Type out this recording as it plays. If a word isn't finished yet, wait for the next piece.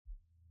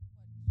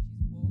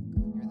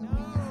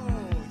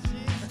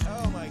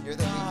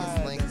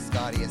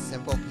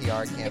simple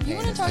PR campaign. If you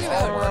want to is talk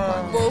just to work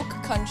about on woke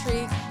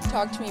country,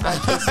 talk to me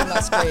about Casey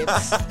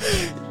Musgraves.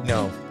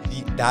 No,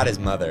 that is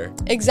mother.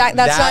 Exactly.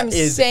 That's That what I'm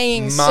is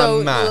saying.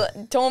 mama.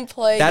 So don't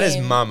play. That is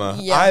game. mama.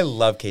 Yeah. I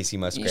love Casey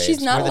Musgraves.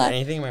 She's not more allowed. than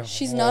anything in my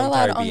She's whole not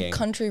allowed entire on being.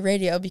 country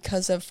radio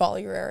because of Follow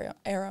Your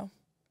Arrow.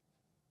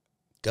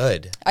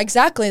 Good.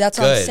 Exactly. That's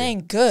what I'm Good.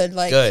 saying. Good.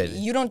 Like Good.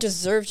 you don't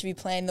deserve to be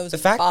playing those. The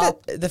fact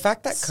bop.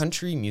 that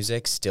country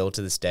music still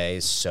to this day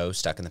is so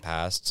stuck in the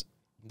past.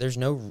 There's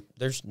no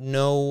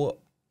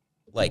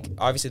like,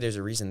 obviously there's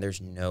a reason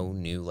there's no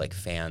new like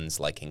fans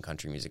liking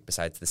country music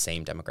besides the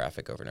same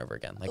demographic over and over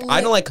again. Like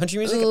I don't like country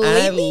music and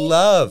I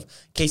love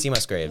Casey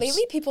Musgraves.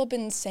 Lately, people have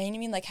been saying to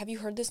me, like, have you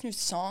heard this new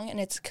song? And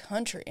it's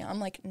country. And I'm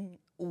like,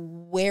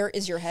 where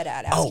is your head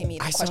at asking me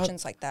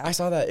questions like that? I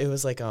saw that it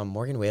was like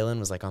Morgan Wallen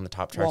was like on the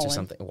top charts or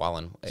something.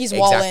 Wallen. He's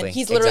exactly, Wallen.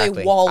 He's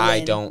literally Wallen.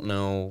 I don't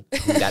know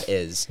who that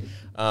is.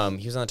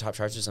 He was on the top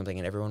charts or something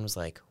and everyone was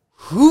like,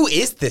 who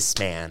is this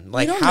man?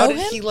 Like, how did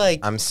he like...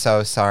 I'm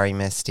so sorry,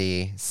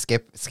 Misty.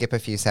 Skip a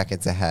few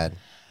seconds ahead.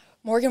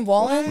 Morgan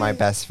Wallen? My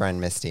best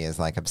friend Misty is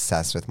like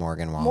obsessed with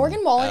Morgan Wallen.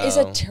 Morgan Wallen is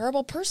a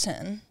terrible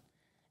person.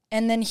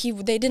 And then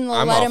they didn't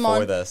let him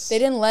on. They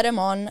didn't let him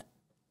on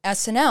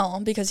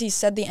SNL because he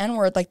said the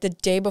N-word like the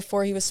day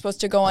before he was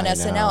supposed to go on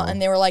SNL, and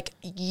they were like,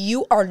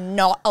 "You are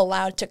not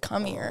allowed to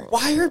come here."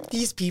 Why are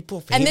these people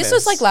famous? And this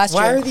was like last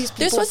year. Why are these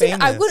people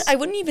famous? I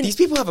wouldn't even. These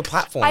people have a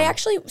platform. I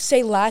actually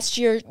say last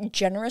year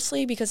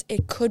generously because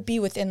it could be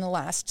within the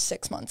last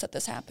 6 months that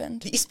this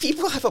happened. These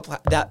people have a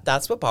platform.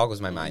 That's what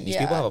boggles my mind. These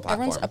people have a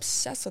platform. Everyone's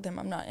obsessed with him.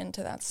 I'm not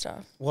into that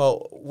stuff.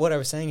 Well, what I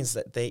was saying is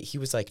that he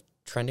was like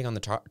trending on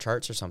the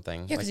charts or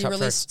something. Yeah, because like he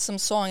released some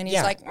song and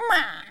he's like,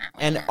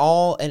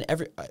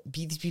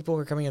 these people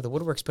were coming out of the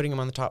woodworks, putting him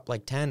on the top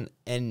like 10,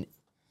 and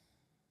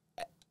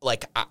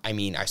like I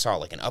mean, I saw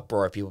like an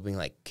uproar of people being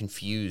like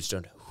confused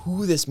on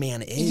who this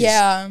man is,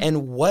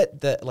 and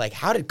what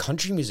how did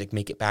country music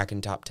make it back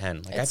in top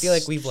 10? Like I feel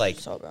like we've like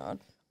so bad,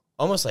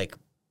 almost like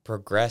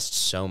progressed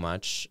so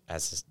much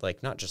as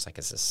like not just like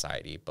as a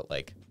society, but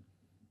like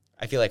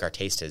I feel like our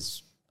taste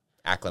has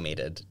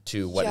acclimated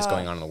to what is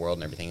going on in the world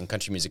and everything, and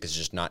country music is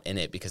just not in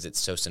it because it's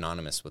so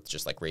synonymous with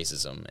just like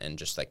racism and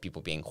just like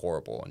people being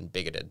horrible and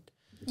bigoted.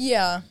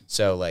 Yeah.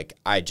 So like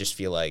I just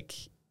feel like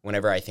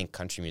whenever I think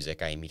country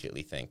music, I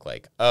immediately think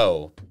like,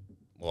 oh,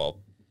 well.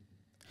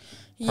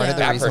 Part of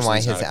the reason why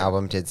his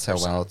album did so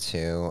well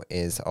too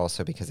is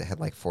also because it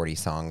had like 40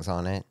 songs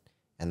on it,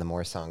 and the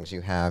more songs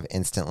you have,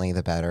 instantly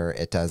the better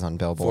it does on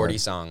Billboard. 40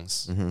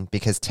 songs. Mm-hmm.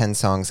 Because 10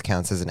 songs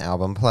counts as an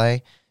album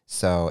play.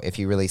 So if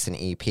you release an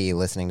EP,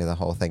 listening to the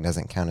whole thing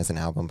doesn't count as an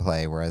album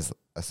play, whereas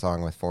an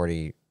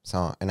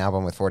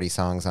album with 40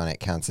 songs on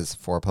it counts as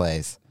 4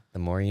 plays. The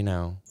more you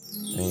know.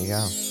 There you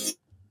go.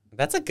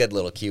 That's a good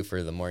little cue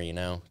for the more you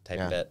know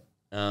type bit.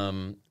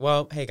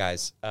 Well, hey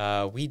guys,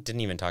 we didn't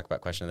even talk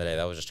about question of the day.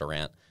 That was just a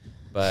rant.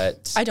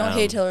 But I don't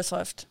hate Taylor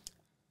Swift.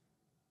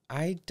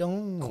 I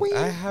don't. Queen.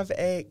 I have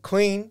a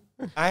queen.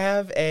 I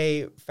have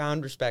a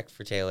found respect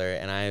for Taylor,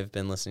 and I have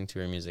been listening to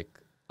her music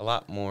a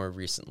lot more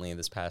recently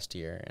this past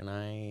year, and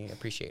I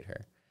appreciate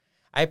her.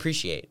 I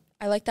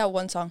like that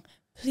one song.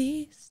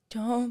 Please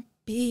don't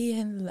be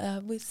in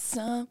love with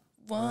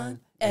someone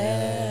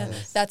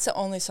else. That's the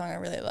only song I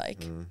really like.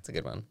 It's a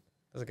good one.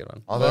 That's a good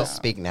one. All those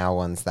Speak Now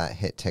ones that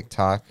hit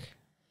TikTok.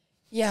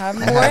 Yeah,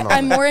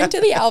 I'm more into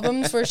the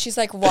albums where she's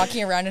like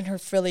walking around in her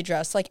frilly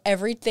dress. Like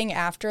everything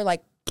after,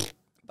 like,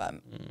 but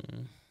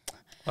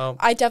well,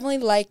 I definitely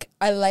like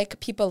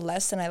people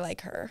less than I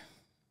like her.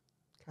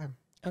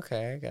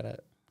 Okay, I got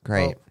it.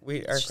 Great.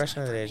 Well, our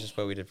question of the day is just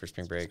what we did for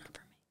spring break.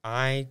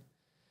 I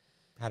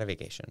had a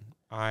vacation.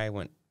 I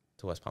went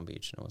to West Palm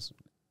Beach, and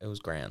it was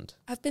grand.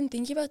 I've been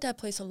thinking about that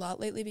place a lot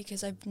lately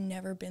because I've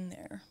never been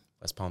there.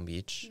 West Palm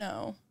Beach?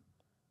 No.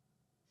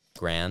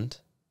 Grand?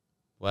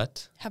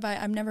 What?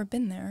 I've never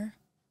been there.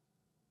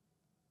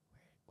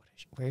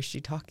 Where is she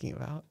talking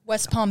about?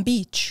 West Palm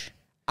Beach.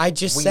 I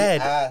just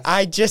said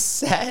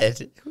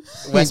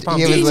West Palm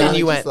Beach, and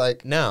you went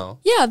like, no.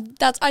 Yeah,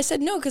 I said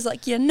no because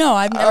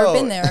I've never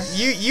been there.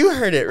 You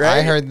heard it, right?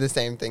 I heard the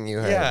same thing you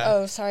heard. Yeah.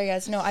 Oh, sorry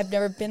guys. No, I've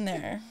never been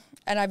there.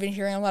 And I've been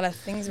hearing a lot of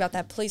things about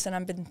that place, and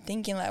I've been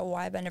thinking like,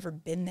 why have I never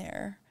been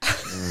there?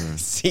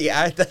 See,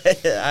 I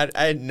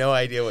had no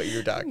idea what you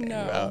were talking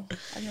about.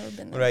 I've never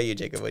been there. What about you,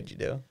 Jacob? What'd you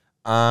do?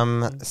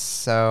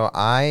 So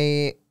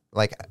I,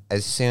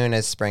 as soon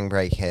as spring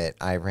break hit,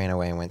 I ran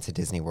away and went to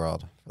Disney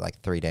World for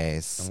 3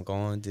 days. I'm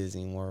going to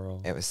Disney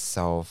World. It was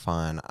so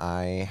fun.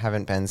 I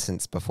haven't been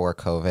since before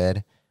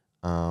COVID.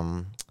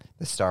 The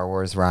Star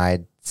Wars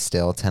ride,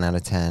 still 10 out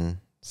of 10.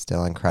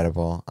 Still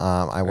incredible.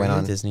 I went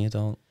on a Disney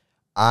adult.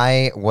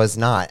 I was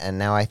not, and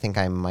now I think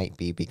I might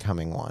be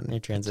becoming one. You're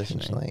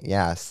transitioning.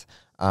 Yes.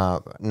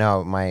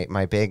 No,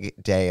 my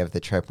big day of the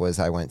trip was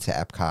I went to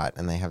Epcot,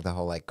 and they have the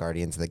whole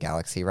Guardians of the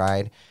Galaxy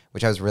ride,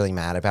 which I was really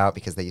mad about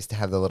because they used to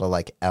have the little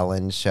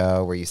Ellen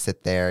show where you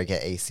sit there,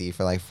 get AC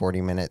for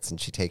 40 minutes, and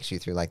she takes you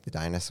through the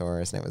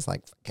dinosaurs, and it was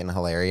fucking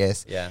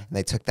hilarious. Yeah. And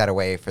they took that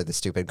away for the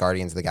stupid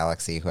Guardians of the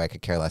Galaxy, who I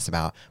could care less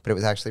about, but it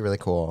was actually really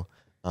cool.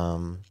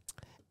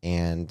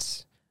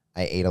 And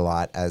I ate a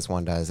lot, as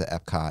one does at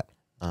Epcot.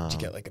 Did you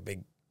get like a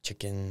big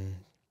chicken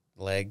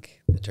leg,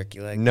 the turkey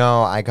leg?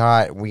 No,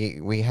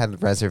 we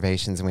had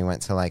reservations and we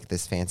went to like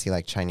this fancy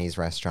like Chinese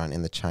restaurant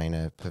in the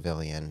China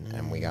Pavilion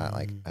and we got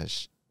like a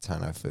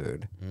ton of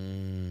food.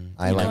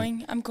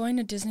 I'm going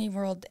to Disney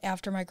World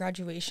after my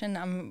graduation.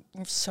 I'm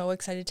so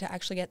excited to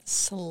actually get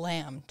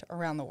slammed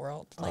around the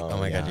world. Like, oh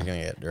my God, you're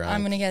gonna get drunk.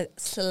 I'm gonna get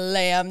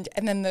slammed,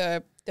 and then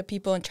the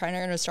people in China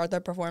are gonna start their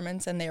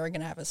performance, and they are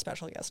gonna have a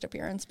special guest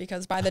appearance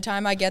because by the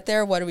time I get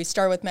there, what do we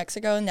start with?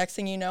 Mexico. Next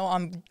thing you know,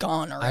 I'm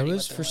gone already. I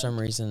was for some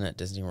reason at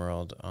Disney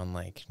World on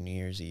like New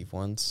Year's Eve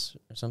once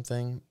or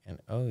something, and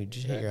you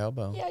just hit your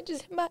elbow. Yeah, I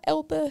just hit my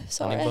elbow.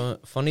 Sorry.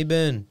 Funny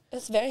bone.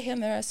 It's very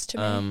humorous to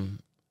me.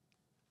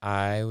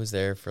 I was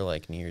there for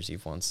like New Year's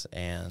Eve once,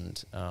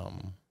 and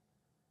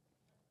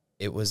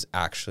it was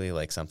actually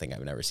like something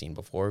I've never seen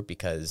before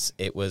because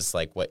it was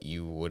like what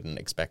you wouldn't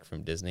expect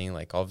from Disney.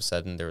 Like all of a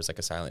sudden there was like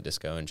a silent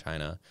disco in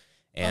China,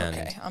 and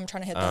okay, I'm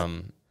trying to hit that.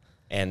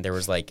 And there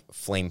was like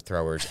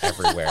flamethrowers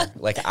everywhere.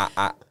 Like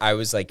I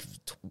was like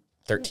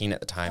 13 at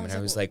the time, and I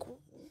was like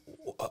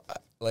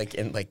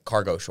in like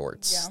cargo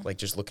shorts, like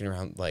just looking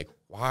around, like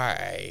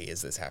why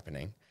is this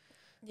happening?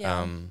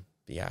 Yeah.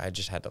 I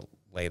just had to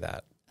lay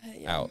that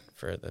out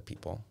for the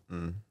people.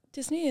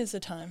 Disney is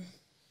a time.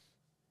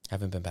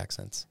 Haven't been back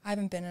since. I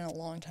haven't been in a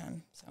long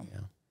time. So yeah.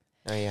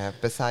 Oh yeah.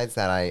 Besides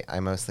that, I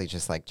mostly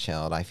just like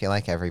chilled. I feel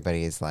like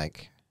everybody's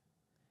like.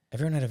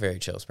 Everyone had a very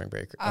chill spring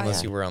break,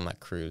 unless you were on that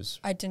cruise.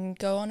 I didn't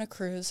go on a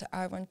cruise.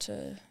 I went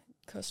to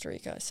Costa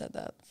Rica. I said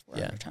that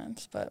 400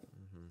 times, but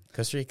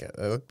Costa Rica, it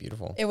looked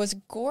beautiful. It was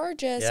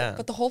gorgeous. Yeah.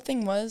 But the whole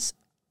thing was,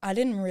 I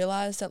didn't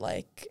realize that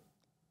like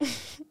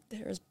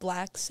there's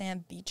black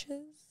sand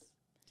beaches.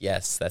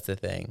 Yes, that's the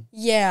thing.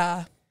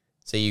 Yeah.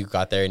 So you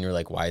got there and you were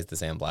like, why is the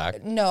sand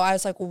black? No, I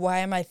was like,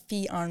 why are my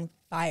feet on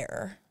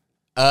fire?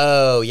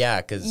 Oh,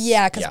 yeah, because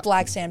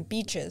black sand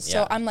beaches. Yeah.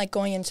 So I'm like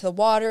going into the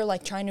water,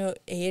 like trying to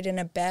aid and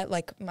abet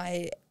like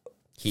my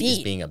heat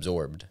is being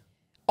absorbed.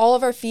 All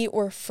of our feet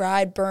were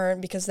fried,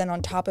 burned, because then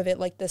on top of it,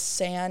 like the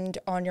sand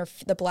on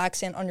the black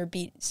sand on your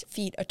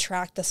feet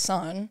attract the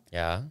sun.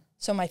 Yeah.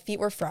 So my feet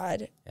were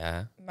fried.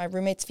 Yeah. My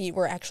roommate's feet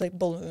were actually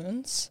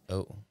balloons.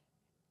 Oh.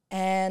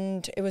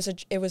 And it was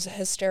a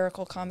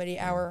hysterical comedy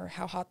hour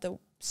how hot the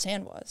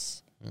sand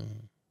was. It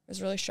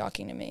was really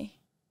shocking to me.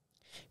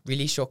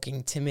 Really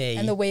shocking to me.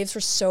 And the waves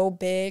were so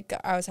big.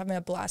 I was having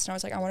a blast, and I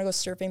was like, I want to go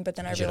surfing, but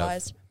then I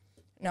realized,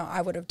 no,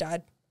 I would have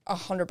died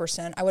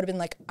 100%. I would have been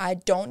like, I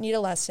don't need a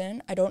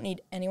lesson. I don't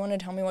need anyone to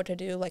tell me what to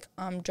do. Like,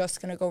 I'm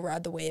just going to go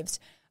ride the waves.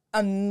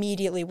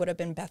 Immediately would have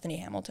been Bethany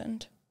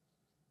Hamilton.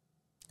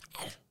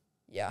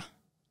 Yeah.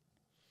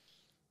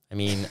 I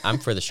mean, I'm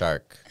for the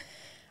shark.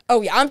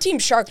 Oh, yeah, I'm Team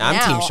Shark now.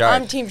 I'm Team Shark.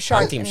 I'm Team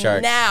Shark. I'm Team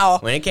Shark now.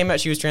 When it came out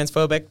she was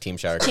transphobic, Team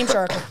Shark. Team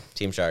Shark.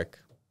 Team Shark.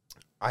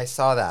 I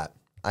saw that.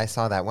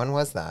 When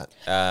was that?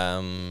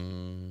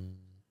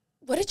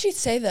 What did she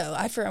say, though?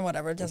 I forgot,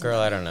 whatever. It doesn't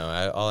matter. I don't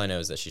know. All I know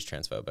is that she's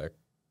transphobic.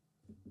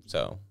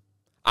 So,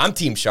 I'm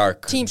Team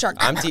Shark. Team Shark.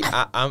 I'm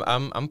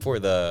for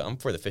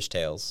the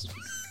fishtails.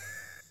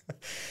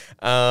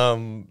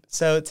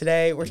 So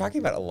today we're talking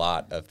about a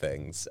lot of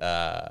things.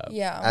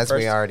 As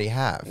we already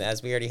have.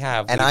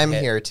 And I'm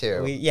here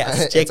too.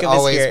 Yes, it's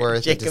always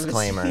worth a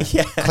disclaimer.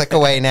 Click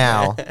away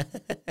now.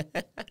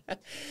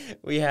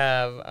 We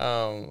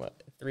have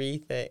 3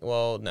 things.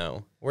 Well,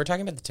 no, we're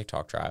talking about the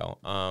TikTok trial.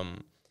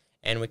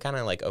 And we kind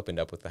of like opened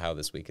up with how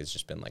this week has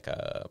just been like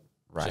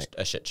just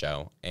a shit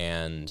show.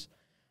 And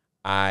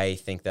I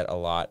think that a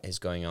lot is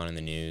going on in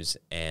the news,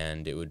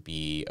 and it would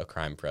be a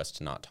crime for us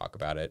to not talk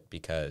about it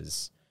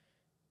because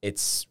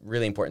it's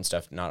really important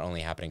stuff, not only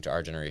happening to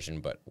our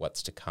generation, but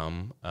what's to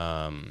come.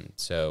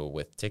 So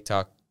with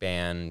TikTok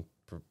ban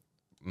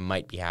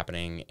might be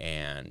happening,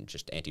 and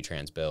just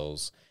anti-trans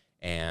bills,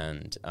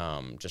 and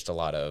just a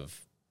lot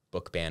of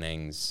book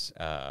bannings,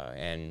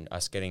 and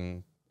us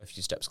getting a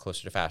few steps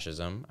closer to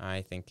fascism,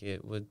 I think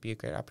it would be a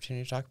great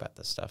opportunity to talk about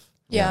this stuff.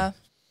 Yeah.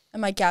 And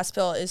my gas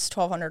bill is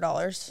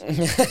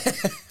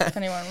 $1,200.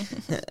 Anyone?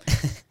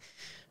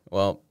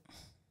 Well,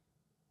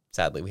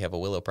 sadly, we have a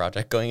Willow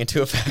project going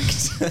into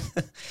effect.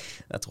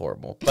 That's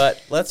horrible. But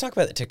let's talk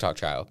about the TikTok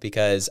trial,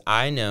 because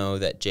I know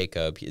that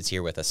Jacob is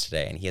here with us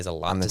today, and he has a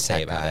lot to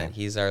say about it.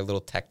 He's our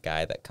little tech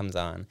guy that comes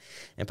on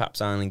and pops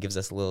on and gives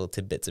us little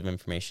tidbits of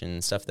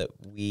information, stuff that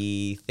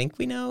we think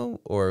we know,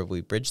 or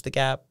we bridge the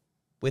gap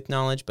with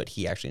knowledge, but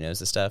he actually knows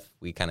the stuff.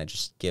 We kind of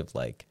just give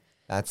like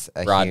that's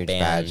a broadband huge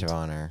badge of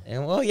honor.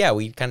 And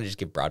we kind of just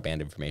give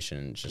broadband information,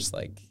 and just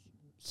like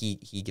he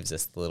gives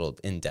us the little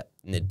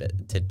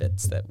in-depth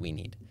tidbits that we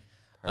need.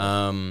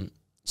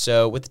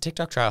 So with the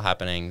TikTok trial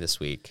happening this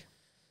week,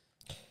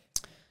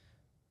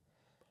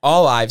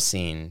 all I've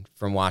seen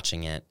from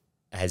watching it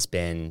has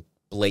been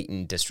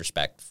blatant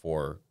disrespect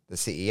for the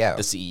CEO.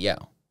 The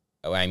CEO.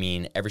 I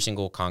mean, every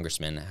single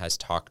congressman has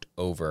talked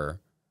over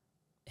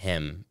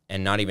him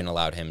and not even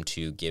allowed him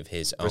to give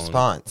his own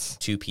response,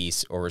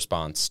 two-piece or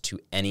response to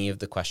any of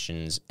the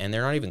questions. And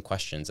they're not even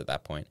questions at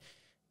that point.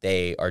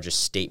 They are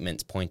just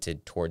statements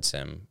pointed towards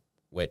him,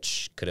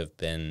 which could have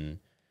been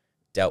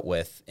dealt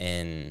with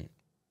in,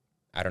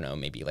 I don't know,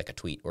 maybe like a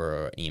tweet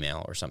or an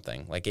email or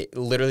something. Like it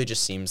literally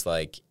just seems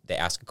like they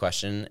ask a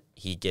question,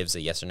 he gives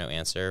a yes or no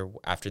answer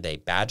after they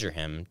badger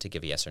him to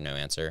give a yes or no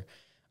answer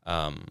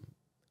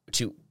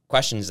to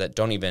questions that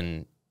don't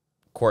even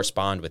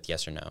correspond with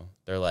yes or no.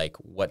 They're like,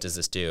 what does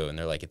this do? And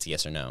they're like, it's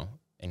yes or no.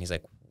 And he's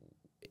like,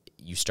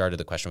 you started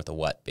the question with a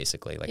what,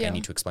 basically. Like, I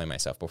need to explain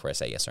myself before I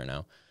say yes or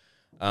no.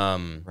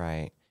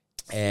 Right.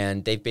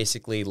 And they've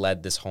basically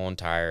led this whole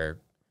entire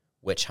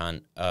witch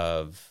hunt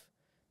of,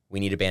 we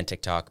need to ban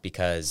TikTok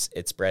because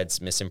it spreads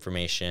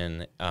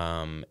misinformation.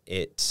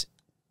 It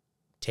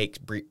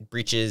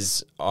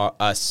breaches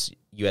us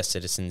U.S.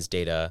 citizens'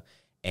 data,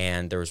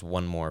 and there was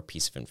one more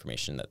piece of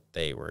information that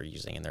they were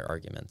using in their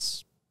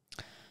arguments.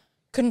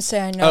 Couldn't say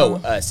I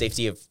know.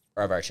 Safety of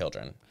our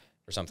children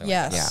or something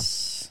like that.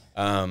 Yes.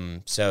 Yeah.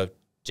 So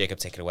Jacob,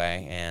 take it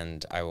away,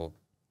 and I will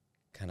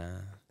kind of.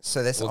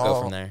 So we'll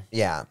go from there.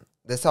 Yeah,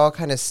 this all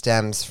kind of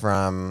stems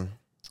from.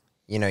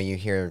 You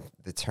hear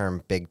the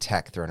term big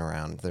tech thrown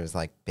around. There's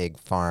like big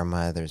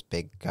pharma, there's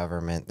big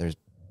government, there's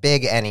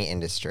big any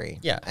industry.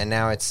 Yeah. And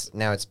now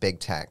it's big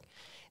tech.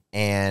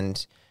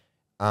 And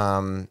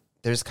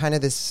there's kind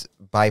of this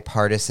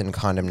bipartisan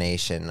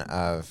condemnation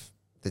of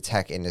the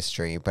tech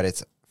industry, but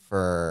it's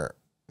for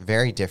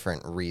very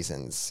different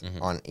reasons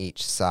on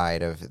each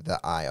side of the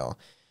aisle.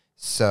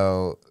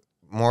 So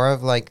more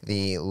of like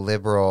the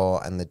liberal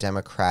and the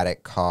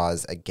democratic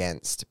cause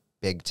against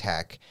big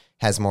tech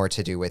has more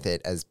to do with it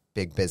as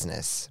big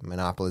business,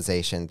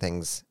 monopolization,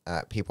 things,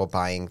 people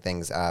buying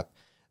things up.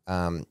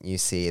 You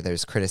see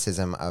there's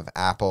criticism of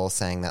Apple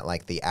saying that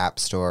like the App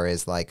Store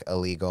is like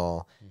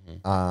illegal.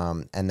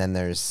 And then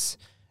there's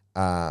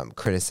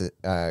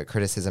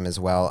criticism as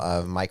well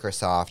of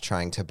Microsoft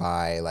trying to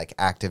buy like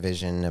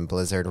Activision and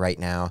Blizzard right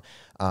now.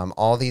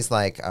 All these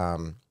like,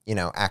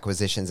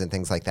 acquisitions and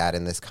things like that,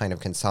 and this kind of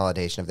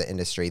consolidation of the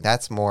industry.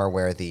 That's more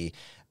where the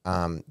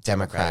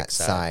Democrat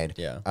side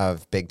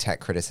of big tech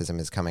criticism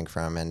is coming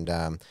from.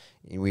 And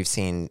we've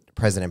seen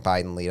President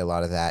Biden lead a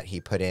lot of that. He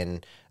put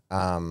in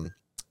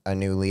a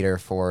new leader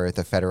for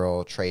the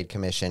Federal Trade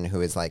Commission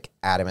who is like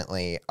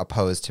adamantly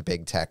opposed to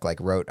big tech, like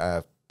wrote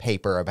a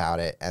paper about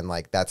it. And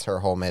like, that's her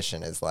whole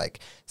mission, is like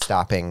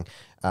stopping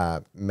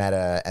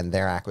Meta and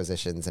their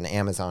acquisitions and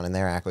Amazon and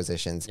their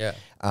acquisitions. Yeah.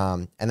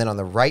 And then on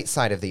the right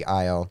side of the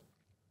aisle,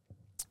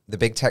 the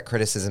big tech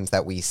criticisms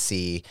that we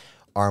see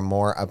are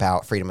more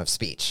about freedom of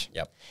speech.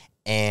 Yep.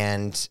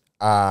 And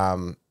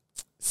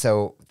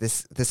so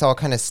this all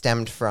kind of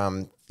stemmed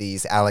from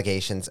these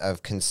allegations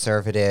of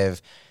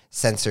conservative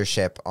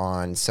censorship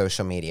on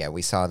social media.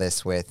 We saw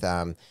this with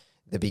the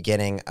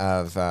beginning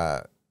of,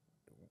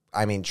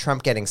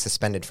 Trump getting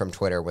suspended from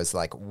Twitter was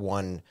like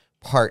one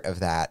part of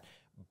that.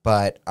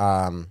 But,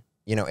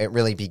 it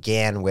really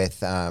began with,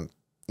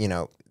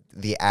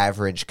 the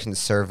average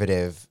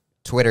conservative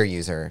Twitter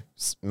user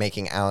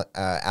making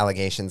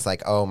allegations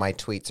like, oh, my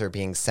tweets are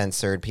being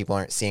censored, people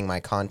aren't seeing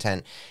my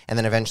content. And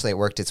then eventually it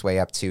worked its way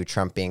up to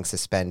Trump being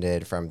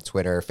suspended from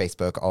Twitter,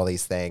 Facebook, all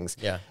these things.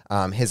 Yeah.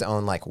 His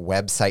own like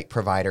website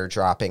provider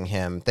dropping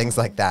him, things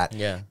like that.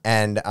 Yeah.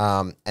 And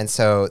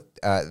so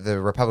the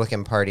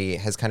Republican Party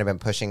has kind of been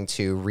pushing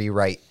to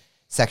rewrite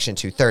Section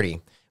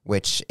 230,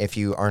 which, if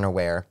you aren't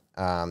aware,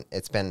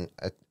 it's been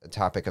a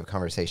topic of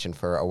conversation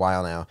for a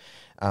while now.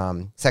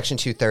 Section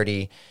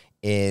 230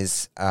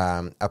 is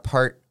a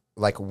part,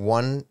 like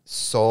one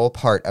sole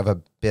part of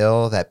a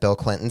bill that Bill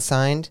Clinton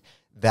signed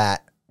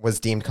that was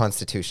deemed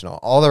constitutional.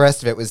 All the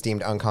rest of it was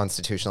deemed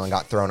unconstitutional and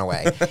got thrown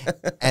away.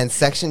 And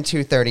Section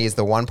 230 is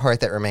the one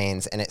part that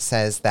remains, and it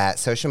says that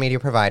social media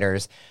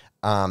providers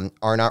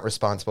are not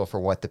responsible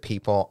for what the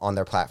people on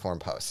their platform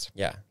post.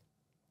 Yeah.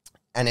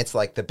 And it's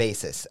like the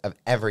basis of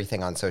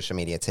everything on social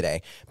media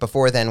today.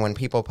 Before then, when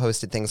people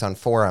posted things on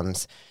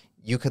forums,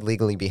 you could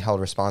legally be held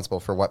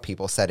responsible for what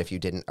people said if you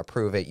didn't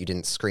approve it, you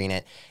didn't screen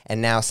it.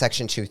 And now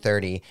Section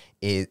 230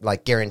 is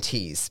like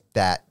guarantees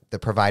that the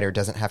provider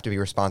doesn't have to be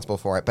responsible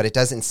for it, but it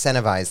does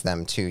incentivize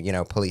them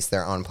to, police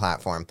their own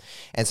platform.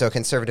 And so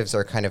conservatives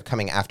are kind of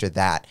coming after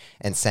that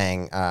and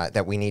saying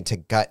that we need to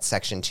gut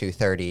Section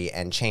 230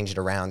 and change it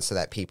around so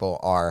that people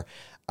are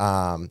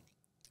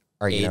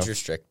age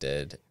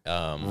restricted,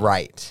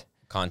 right,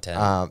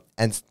 content,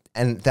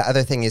 And the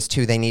other thing is,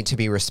 too, they need to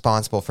be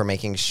responsible for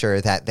making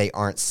sure that they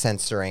aren't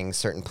censoring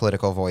certain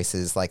political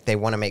voices. Like, they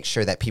want to make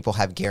sure that people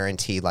have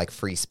guaranteed, like,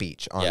 free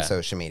speech on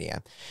social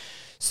media.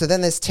 So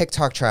then this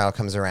TikTok trial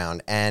comes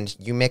around, and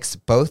you mix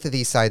both of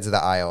these sides of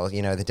the aisle,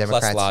 the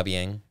Democrats. Plus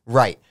lobbying.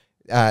 Right.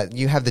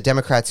 You have the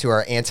Democrats who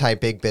are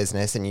anti-big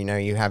business, and,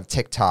 you have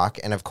TikTok.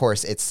 And, of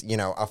course, it's,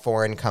 a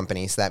foreign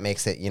company, so that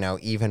makes it,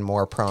 even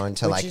more prone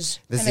to, the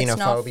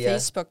xenophobia.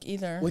 It's not Facebook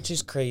either. Which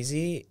is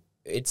crazy.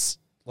 It's,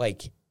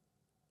 like,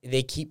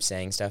 they keep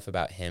saying stuff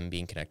about him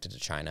being connected to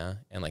China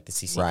and, like, the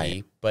CCP.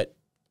 Right. But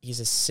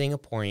he's a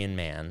Singaporean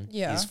man.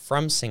 Yeah. He's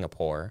from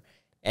Singapore.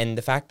 And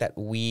the fact that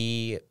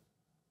we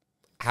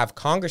have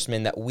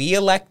congressmen that we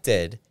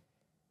elected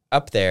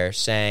up there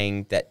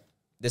saying that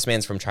this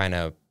man's from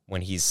China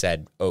when he's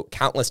said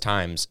countless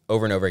times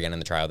over and over again in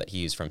the trial that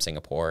he's from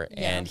Singapore.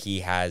 Yeah. And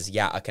he has,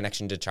 a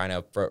connection to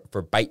China for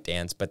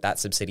ByteDance, but that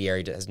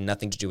subsidiary has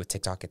nothing to do with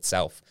TikTok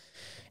itself.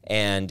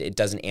 And it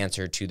doesn't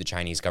answer to the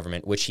Chinese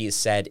government, which he has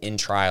said in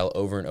trial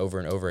over and over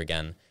and over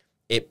again.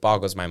 It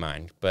boggles my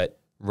mind. But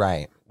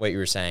right, what you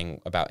were saying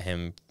about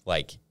him,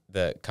 like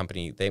the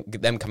company,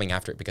 them coming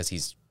after it because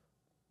he's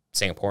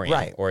Singaporean,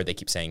 right, or they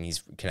keep saying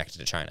he's connected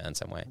to China in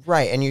some way.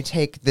 Right, and you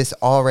take this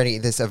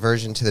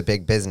aversion to the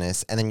big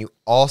business, and then you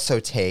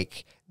also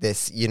take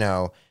this,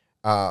 a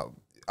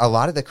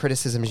lot of the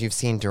criticisms you've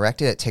seen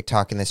directed at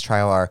TikTok in this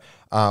trial are,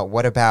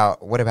 what about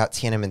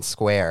Tiananmen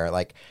Square?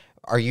 Like,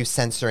 are you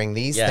censoring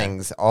these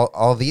things,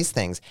 all these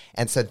things?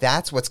 And so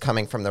that's what's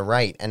coming from the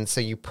right. And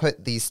so you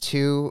put these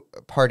two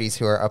parties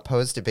who are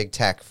opposed to big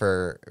tech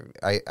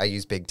I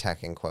use big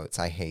tech in quotes.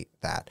 I hate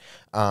that.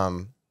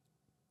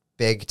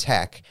 Big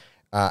tech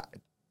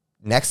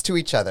next to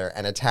each other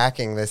and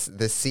attacking this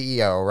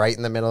CEO right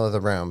in the middle of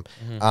the room.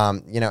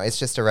 Mm-hmm. It's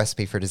just a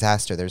recipe for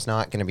disaster. There's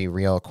not going to be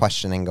real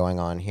questioning going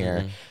on here.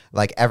 Mm-hmm.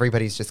 Like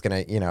everybody's just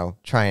going to,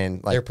 try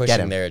and they're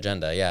pushing their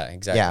agenda. Yeah,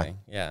 exactly.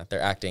 Yeah.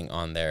 They're acting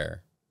on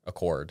their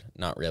accord,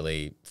 not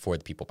really for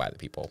the people by the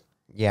people.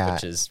 Yeah.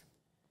 Which is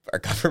our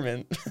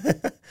government.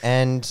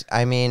 And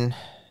I mean,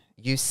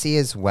 you see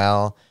as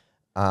well,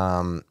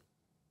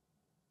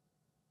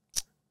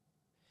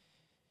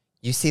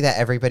 you see that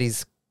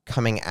everybody's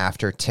coming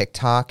after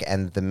TikTok,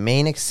 and the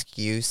main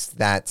excuse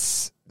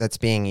that's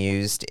being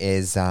used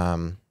is,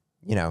 the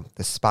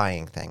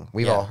spying thing.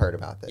 We've all heard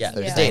about this. Yeah,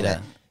 There's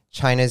data.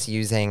 China's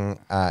using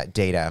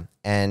data,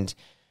 and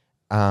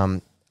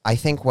I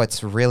think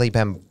what's really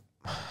been,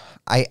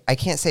 I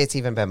can't say it's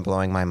even been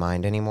blowing my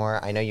mind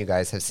anymore. I know you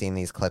guys have seen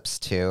these clips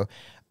too.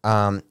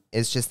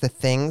 Is just the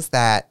things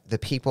that the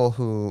people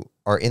who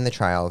are in the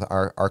trial,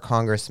 our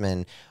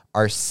congressmen,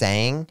 are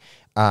saying.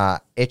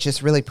 It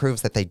just really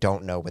proves that they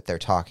don't know what they're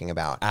talking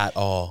about. At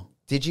all.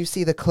 Did you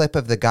see the clip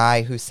of the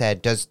guy who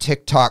said, "Does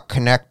TikTok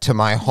connect to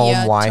my home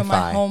Wi-Fi?" To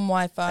my home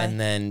Wi-Fi. And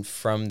then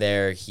from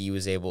there, he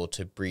was able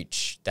to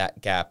breach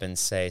that gap and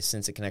say,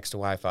 since it connects to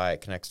Wi-Fi,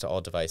 it connects to all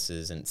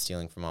devices, and it's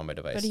stealing from all my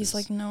devices. But he's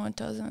like, no, it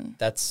doesn't.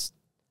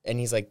 And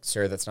he's like,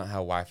 sir, that's not how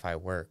Wi-Fi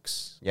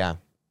works. Yeah.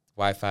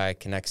 Wi-Fi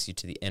connects you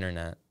to the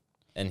internet.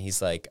 And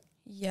he's like...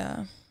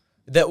 Yeah.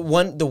 The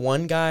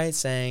one guy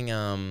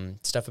saying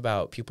stuff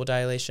about pupil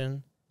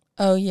dilation...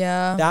 Oh,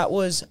 yeah. That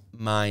was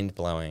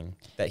mind-blowing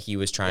that he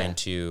was trying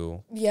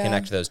to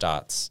connect those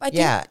dots. I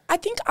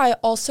think I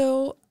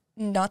also,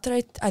 not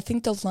that I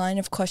think the line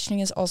of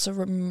questioning is also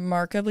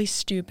remarkably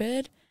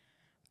stupid,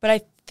 but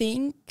I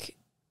think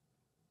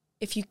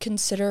if you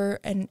consider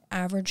an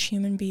average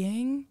human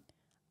being,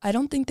 I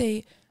don't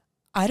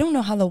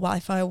know how the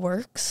Wi-Fi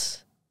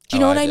works. Do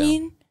you know what I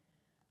mean?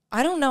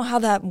 I don't know how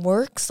that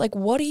works. Like,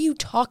 what are you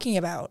talking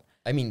about?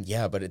 I mean,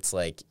 yeah, but it's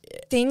like...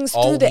 Things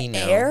through the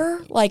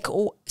air? Like,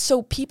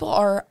 so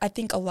I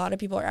think a lot of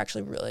people are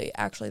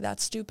actually that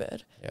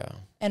stupid. Yeah.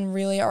 And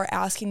really are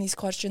asking these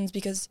questions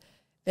because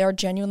they are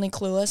genuinely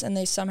clueless, and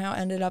they somehow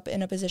ended up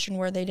in a position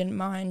where they didn't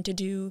mind to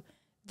do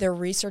their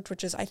research,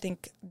 which is, I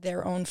think,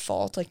 their own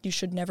fault. Like, you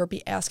should never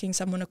be asking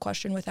someone a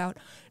question without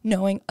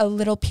knowing a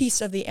little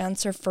piece of the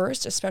answer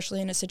first,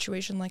 especially in a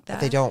situation like that.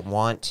 But they don't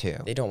want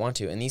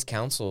to. And these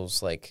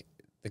councils, like...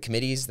 The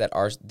committees that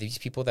are, these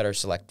people that are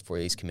selected for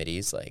these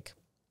committees, like,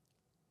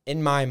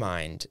 in my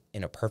mind,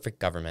 in a perfect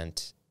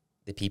government,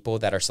 the people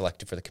that are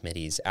selected for the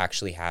committees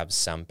actually have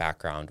some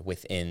background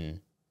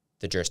within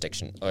the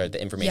jurisdiction or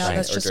the information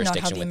or jurisdiction not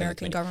how the within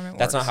American the government works.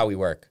 That's not how we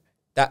work.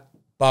 That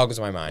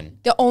boggles my mind.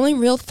 The only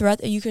real threat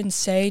that you can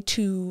say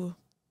to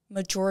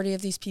majority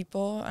of these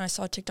people, and I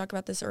saw a TikTok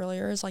about this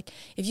earlier, is like,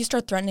 if you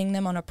start threatening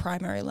them on a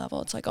primary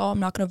level, it's like, oh, I'm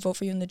not going to vote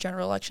for you in the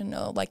general election.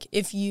 No, like,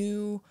 if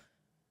you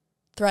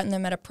threaten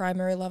them at a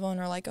primary level and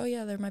are like, oh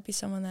yeah, there might be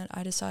someone that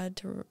I decide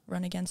to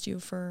run against you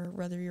for,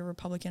 whether you're a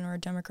Republican or a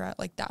Democrat,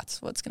 like,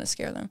 that's what's going to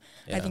scare them.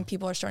 Yeah. I think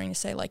people are starting to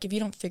say, like, if you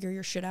don't figure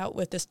your shit out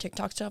with this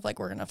TikTok stuff, like,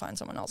 we're going to find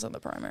someone else in the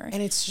primary.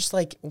 And it's just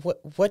like,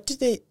 what do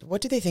they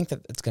think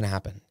that it's going to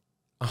happen?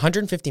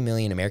 150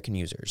 million American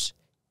users.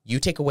 You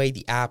take away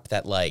the app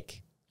that,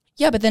 like,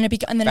 yeah, but then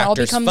it all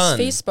becomes fun.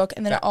 Facebook,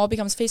 and then it all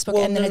becomes Facebook,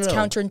 and then it's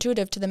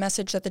counterintuitive to the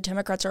message that the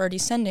Democrats are already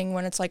sending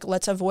when it's like,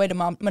 let's avoid a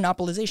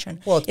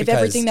monopolization. Well, it's if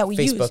everything that we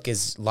Facebook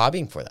is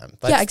lobbying for them.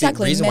 That's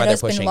exactly. The reason why they're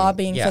pushing. Been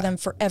lobbying for them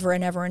forever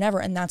and ever and ever,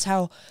 and that's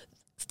how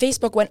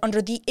Facebook went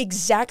under the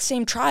exact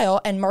same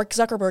trial, and Mark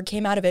Zuckerberg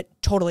came out of it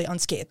totally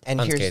unscathed.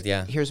 And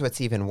here's what's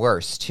even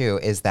worse, too,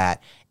 is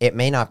that it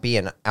may not be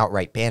an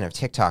outright ban of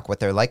TikTok. What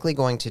they're likely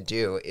going to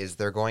do is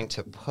they're going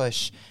to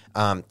push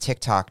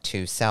TikTok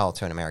to sell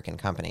to an American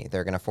company.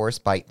 They're going to force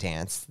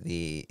ByteDance,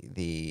 the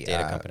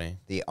data company,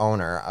 the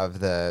owner of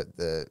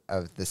the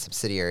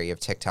subsidiary of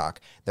TikTok.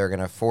 They're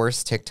going to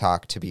force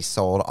TikTok to be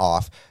sold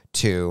off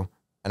to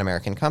an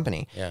American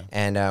company. Yeah.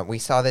 And we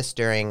saw this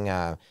during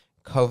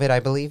COVID, I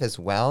believe, as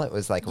well. It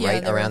was like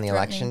right around the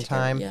election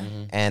time.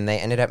 Mm-hmm. And they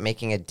ended up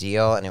making a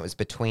deal, and it was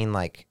between,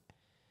 like,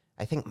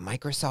 I think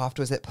Microsoft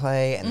was at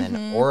play, and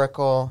then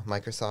Oracle,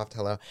 Microsoft,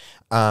 hello,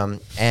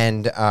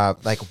 and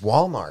like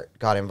Walmart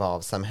got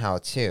involved somehow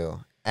too.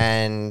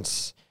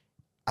 And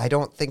I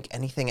don't think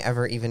anything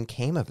ever even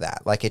came of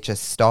that. Like it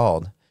just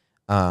stalled.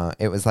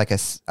 It was like a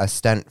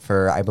stunt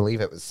for, I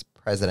believe it was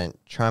President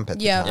Trump at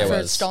the time. Yeah,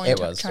 for stalling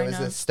China. It was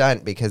a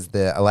stunt because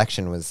the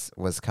election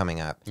was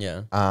coming up.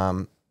 Yeah.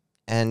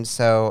 And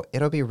so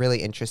it'll be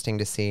really interesting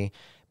to see.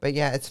 But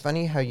yeah, it's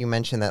funny how you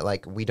mentioned that,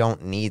 like, we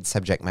don't need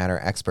subject matter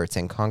experts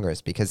in Congress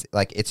because,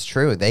 like, it's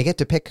true. They get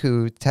to pick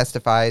who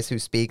testifies, who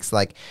speaks.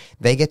 Like,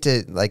 they get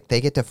to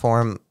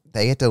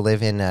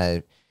live in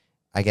a,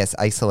 I guess,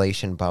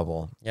 isolation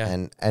bubble.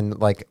 Yeah. And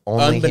like,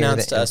 only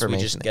unbeknownst hear the to us, information.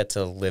 we just get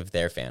to live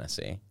their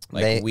fantasy.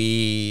 Like,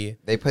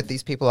 they put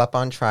these people up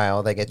on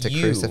trial. They get to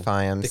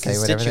crucify them, say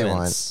whatever they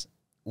want.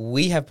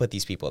 We have put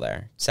these people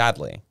there,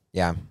 sadly.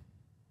 Yeah.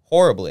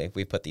 Horribly,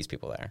 we put these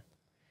people there.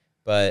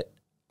 But...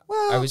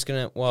 Well, I was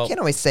gonna. Well, you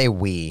can't always say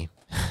we.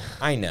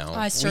 I know.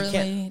 I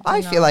certainly.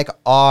 I feel like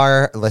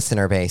our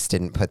listener base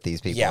didn't put these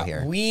people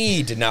here.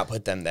 We did not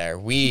put them there.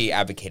 We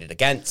advocated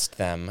against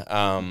them.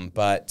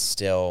 But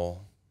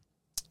still,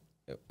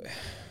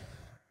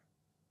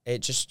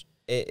 I've just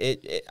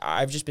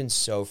been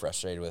so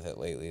frustrated with it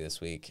lately this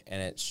week,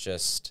 and it's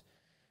just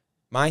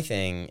my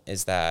thing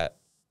is that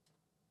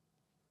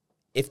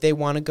if they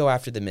want to go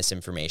after the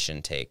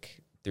misinformation take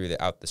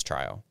throughout this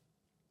trial,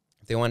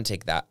 if they want to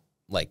take that.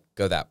 Like,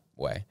 go that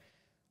way.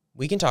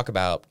 We can talk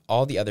about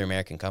all the other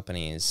American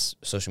companies,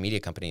 social media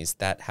companies,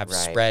 that have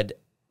spread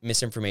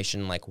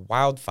misinformation like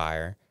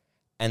wildfire.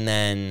 And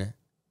then,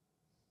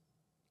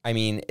 I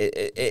mean,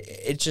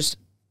 it just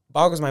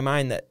boggles my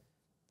mind that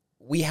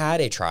we had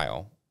a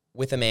trial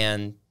with a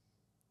man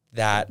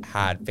that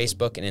had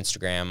Facebook and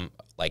Instagram,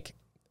 like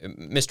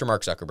Mr.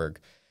 Mark Zuckerberg.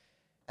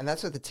 And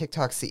that's what the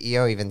TikTok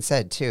CEO even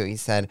said, too. He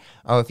said,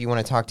 oh, if you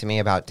want to talk to me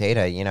about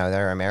data, you know,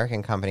 there are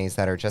American companies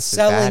that are just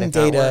selling as bad, if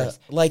data, not worse.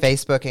 like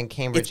Facebook and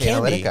Cambridge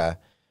Analytica.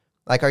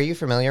 Like, are you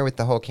familiar with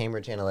the whole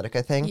Cambridge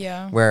Analytica thing?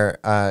 Yeah. Where,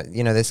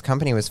 you know, this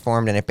company was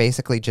formed, and it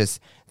basically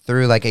just,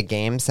 through like a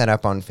game set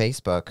up on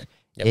Facebook,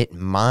 it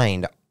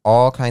mined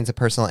all kinds of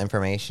personal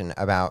information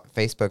about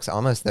Facebook's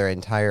almost their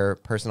entire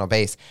personal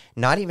base.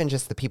 Not even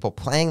just the people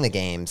playing the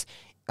games.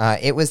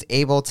 It was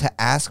able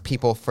to ask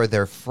people for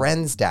their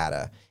friends'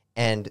 data.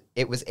 And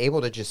it was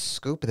able to just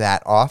scoop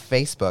that off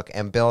Facebook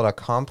and build a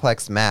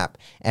complex map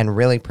and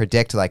really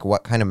predict like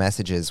what kind of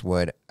messages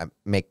would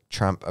make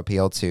Trump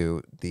appeal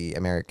to the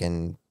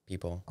American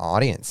people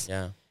audience.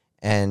 Yeah.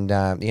 And,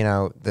 you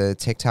know, the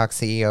TikTok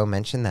CEO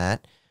mentioned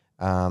that.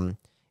 And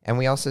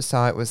we also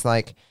saw it was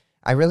like,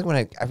 I really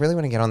want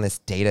to get on this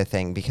data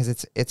thing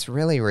because it's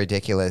really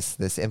ridiculous.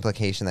 This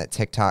implication that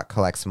TikTok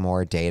collects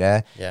more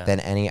data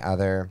than any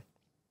other,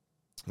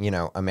 you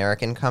know,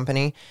 American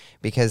company,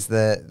 because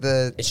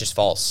the it's just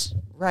false,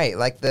 right?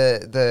 Like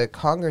the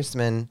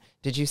congressman.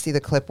 Did you see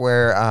the clip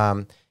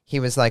where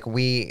he was like,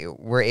 we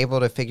were able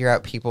to figure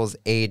out people's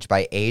age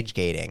by age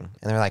gating,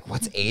 and they're like,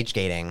 what's age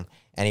gating?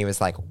 And he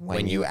was like,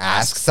 when you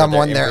ask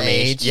someone their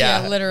age,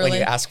 yeah, literally, when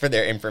you ask for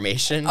their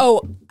information.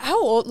 Oh,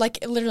 how old?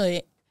 Like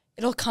literally,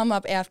 it'll come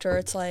up after.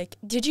 It's like,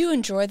 did you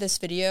enjoy this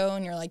video?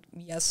 And you're like,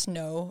 yes,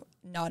 no,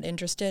 not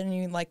interested. And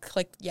you like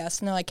click yes,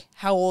 and they're like,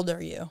 how old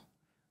are you?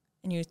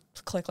 And you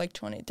click like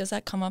 20. Does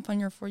that come up on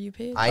your For You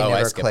page? I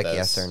never click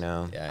yes or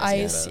no.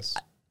 Yeah,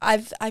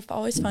 I've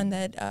always found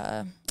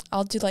that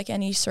I'll do like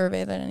any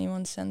survey that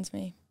anyone sends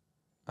me.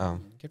 Oh,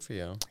 good for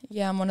you.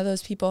 Yeah, I'm one of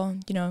those people.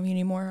 You know, you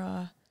need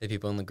more. The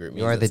people in the group.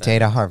 You are the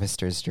data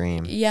harvester's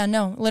dream. Yeah,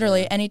 no,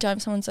 literally.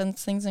 Anytime someone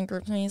sends things in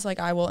group me's, like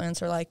I will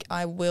answer. Like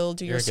I will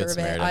do your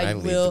survey. I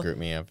leave the group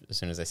me up as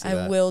soon as I see that.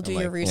 I will do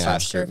your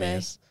research survey.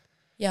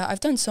 Yeah,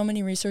 I've done so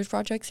many research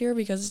projects here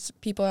because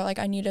people are like,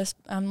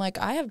 I'm like,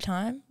 I have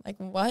time. Like,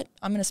 what?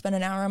 I'm going to spend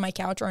an hour on my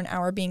couch or an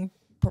hour being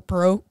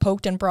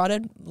poked and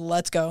prodded?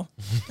 Let's go.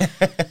 All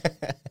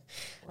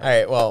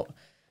right, well,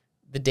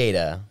 the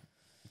data.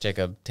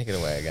 Jacob, take it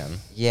away again.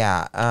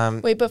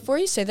 Yeah. Wait, before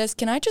you say this,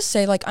 can I just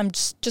say, like, I'm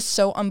just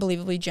so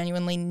unbelievably,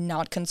 genuinely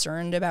not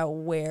concerned about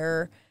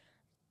where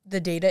the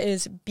data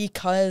is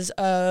because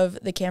of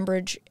the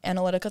Cambridge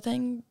Analytica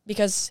thing?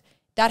 Because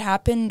that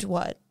happened,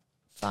 what?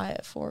 4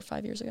 or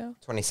 5 years ago?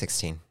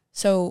 2016.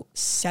 So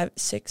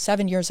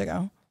 7 years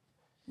ago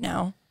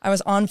now. I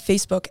was on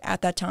Facebook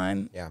at that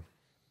time. Yeah.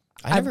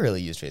 I never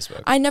really used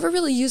Facebook. I never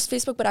really used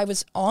Facebook, but I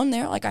was on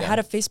there. Like, I had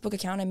a Facebook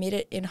account. I made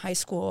it in high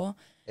school.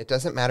 It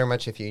doesn't matter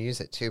much if you use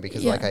it, too,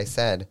 because like I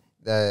said,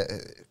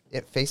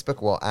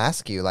 Facebook will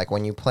ask you, like,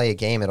 when you play a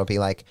game, it'll be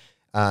like,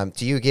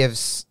 do you give...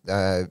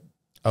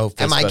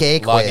 Am I Gay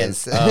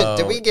Quiz? Do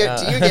you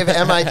give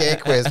Am I Gay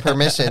Quiz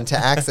permission to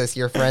access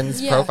your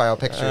friend's profile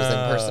pictures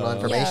and personal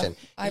information?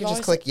 Yeah. You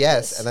just click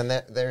yes, and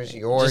then there's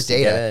your just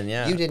data.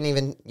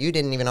 You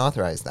didn't even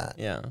authorize that.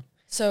 Yeah.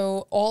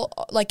 So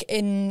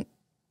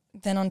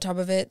then on top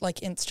of it,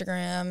 like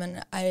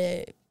Instagram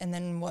and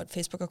then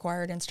Facebook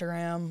acquired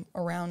Instagram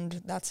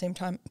around that same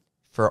time.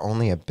 For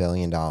only $1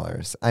 billion.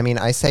 I mean,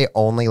 I say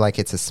only like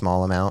it's a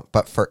small amount,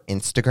 but for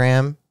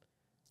Instagram,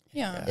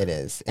 Yeah. It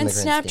is. And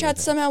Snapchat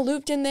somehow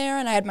looped in there,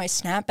 and I had my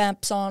Snap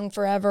apps on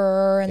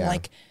forever, and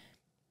like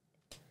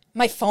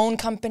my phone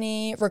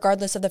company,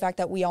 regardless of the fact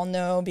that we all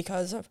know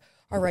because of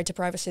our right to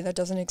privacy that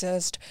doesn't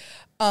exist.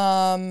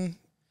 My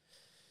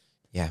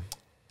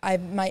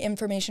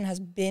information has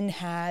been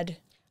had.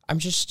 I'm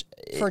just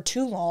for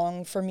too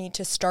long for me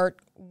to start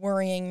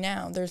worrying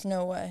now. There's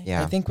no way.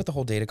 Yeah. I think with the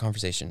whole data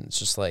conversation, it's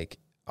just like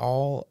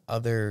all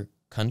other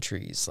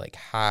countries like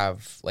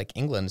have, like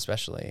England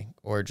especially,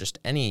 or just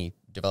any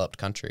developed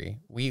country,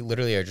 we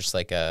literally are just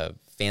like a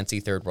fancy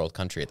third world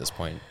country at this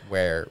point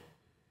where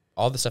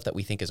all the stuff that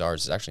we think is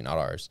ours is actually not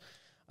ours,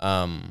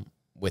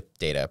 with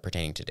data,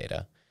 pertaining to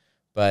data.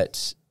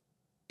 But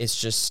it's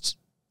just,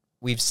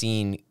 we've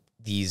seen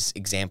these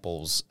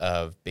examples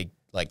of big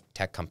like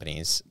tech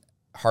companies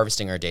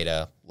harvesting our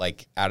data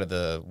like out of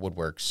the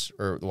woodworks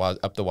or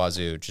up the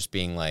wazoo, just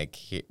being like,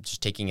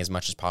 just taking as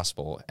much as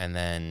possible. And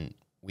then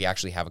we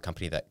actually have a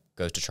company that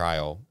goes to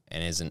trial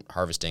and isn't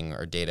harvesting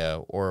our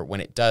data, or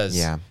when it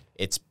does,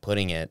 it's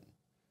putting it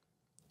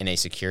in a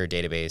secure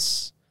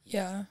database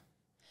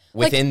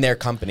within their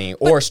company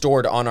or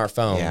stored on our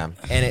phone. Yeah.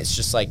 And it's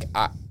just like,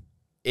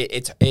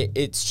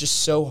 it's just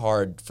so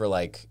hard for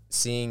like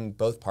seeing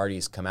both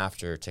parties come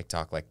after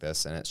TikTok like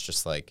this. And it's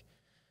just like,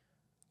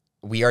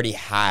 we already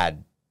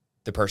had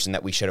the person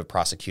that we should have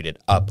prosecuted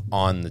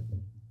in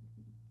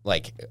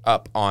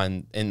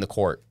the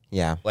court.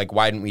 Yeah. Like,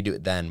 why didn't we do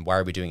it then? Why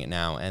are we doing it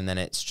now? And then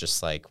it's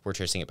just like, we're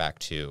tracing it back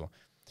to,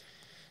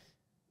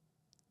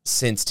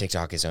 since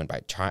TikTok is owned by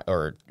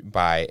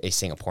a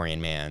Singaporean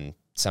man,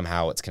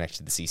 somehow it's connected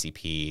to the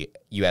CCP,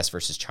 US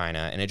versus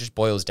China. And it just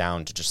boils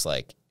down to just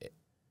like,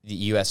 the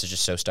US is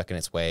just so stuck in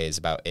its ways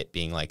about it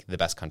being like the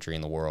best country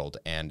in the world.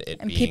 And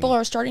people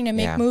are starting to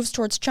make moves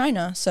towards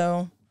China.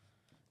 So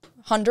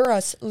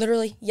Honduras,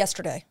 literally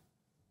yesterday.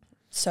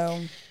 So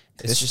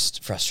it's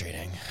just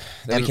frustrating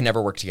that we can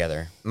never work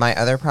together. My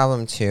other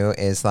problem too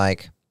is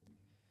like,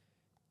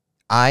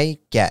 I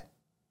get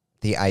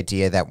the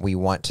idea that we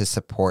want to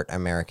support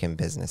American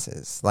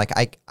businesses. Like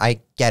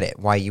I get it,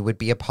 why you would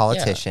be a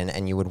politician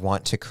and you would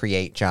want to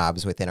create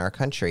jobs within our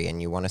country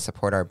and you want to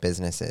support our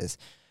businesses.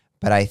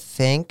 But I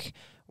think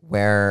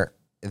where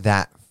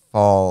that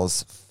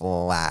falls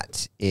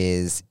flat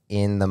is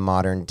in the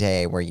modern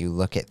day, where you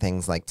look at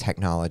things like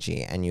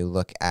technology and you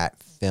look at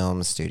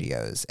film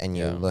studios and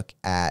you look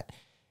at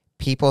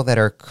people that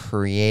are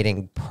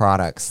creating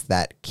products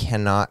that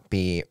cannot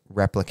be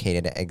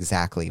replicated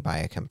exactly by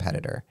a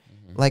competitor.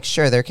 Mm-hmm. Like,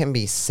 sure, there can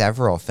be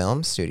several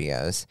film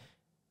studios,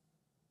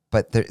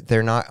 but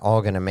they're not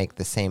all going to make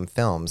the same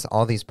films.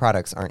 All these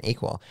products aren't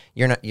equal.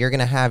 You're going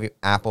to have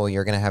Apple,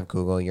 you're going to have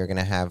Google, you're going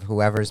to have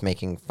whoever's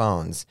making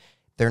phones.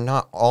 They're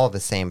not all the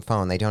same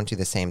phone. They don't do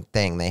the same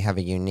thing. They have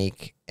a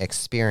unique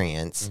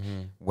experience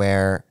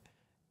where,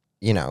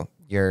 you know,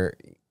 you're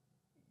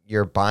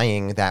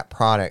buying that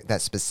product,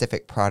 that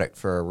specific product,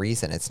 for a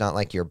reason. It's not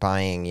like you're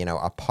buying, you know,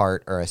 a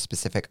part or a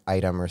specific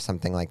item or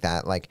something like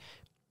that. Like,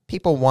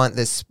 people want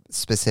this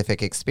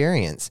specific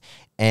experience.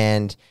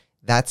 And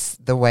that's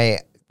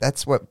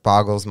what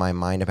boggles my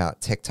mind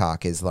about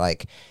TikTok is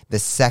like, the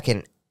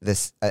second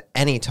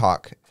any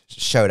talk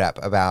showed up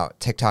about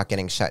TikTok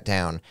getting shut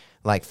down,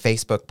 like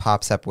Facebook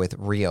pops up with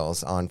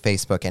Reels on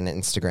Facebook and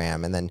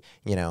Instagram, and then,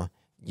 you know,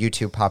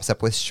 YouTube pops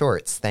up with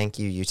Shorts. Thank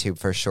you, YouTube,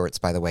 for Shorts,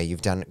 by the way.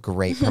 You've done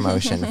great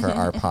promotion for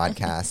our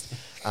podcast.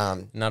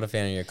 Not a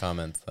fan of your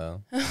comments,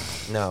 though.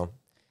 No.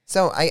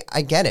 So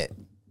I get it.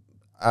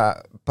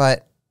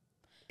 But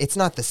it's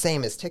not the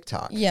same as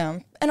TikTok. Yeah.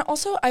 And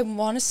also, I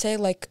want to say,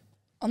 like,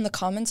 on the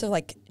comments of,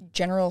 like,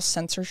 general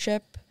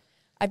censorship,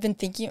 I've been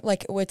thinking,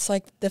 like, it's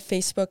like the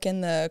Facebook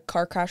and the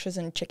car crashes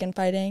and chicken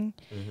fighting,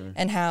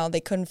 and how they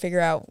couldn't figure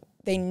out,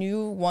 they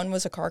knew one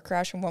was a car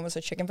crash and one was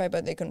a chicken fight,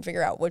 but they couldn't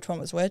figure out which one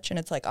was which. And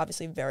it's, like,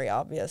 obviously very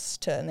obvious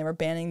and they were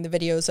banning the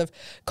videos of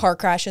car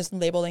crashes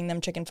and labeling them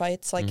chicken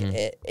fights. Like,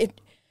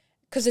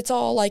 because it's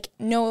all, like,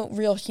 no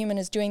real human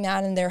is doing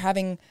that, and they're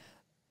having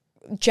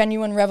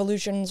genuine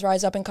revolutions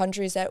rise up in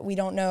countries that we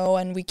don't know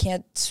and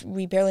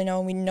we barely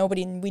know, and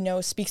nobody we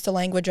know speaks the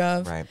language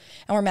of. Right.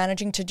 And we're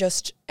managing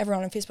to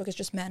everyone on Facebook is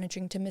just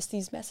managing to miss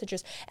these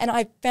messages. And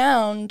I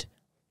found,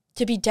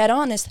 to be dead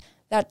honest,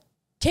 that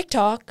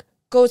TikTok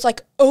goes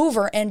like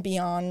over and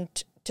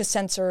beyond to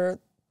censor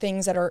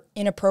things that are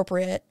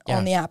inappropriate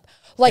on the app.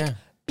 Like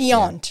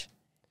beyond.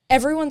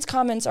 Everyone's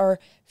comments are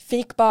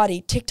fake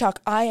body, TikTok,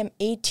 I am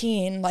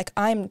 18, like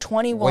I'm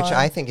 21. Which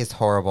I think is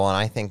horrible, and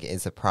I think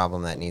is a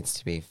problem that needs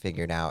to be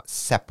figured out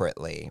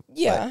separately.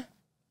 Yeah.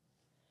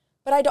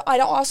 But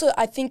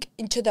I think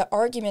into the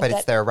argument But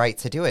it's their right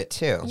to do it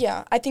too.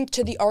 Yeah, I think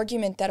to the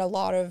argument that a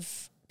lot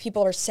of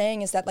people are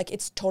saying is that, like,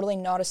 it's totally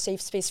not a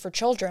safe space for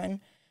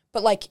children,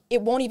 but, like,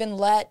 it won't even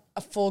let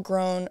a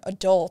full-grown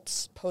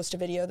adult post a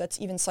video that's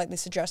even slightly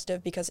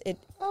suggestive because it...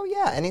 Oh,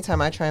 yeah. Anytime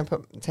I try and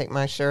take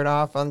my shirt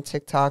off on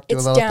TikTok, do a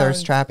little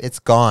thirst trap, it's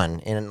gone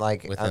in,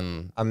 like,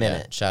 within a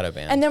minute. Yeah, shadow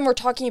ban. And then we're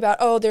talking about,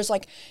 there's,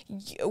 like,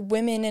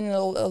 women in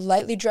a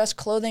lightly dressed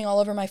clothing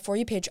all over my For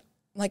You page.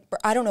 like,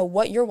 I don't know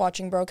what you're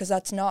watching, bro, because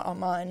that's not on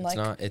mine. Like,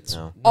 it's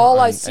not all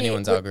on I see.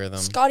 Anyone's algorithm.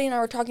 Scotty and I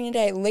were talking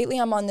today. Lately,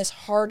 I'm on this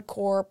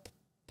hardcore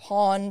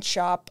pawn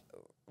shop.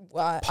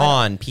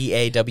 Pawn,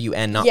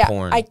 PAWN, not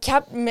porn. I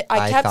kept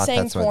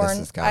saying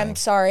porn. I'm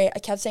sorry. I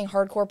kept saying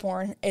hardcore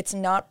porn. It's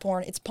not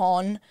porn. It's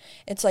pawn.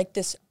 It's like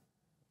this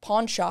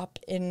pawn shop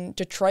in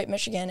Detroit,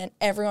 Michigan, and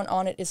everyone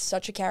on it is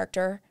such a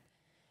character,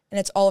 and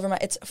it's all over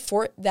it's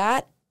for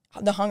that,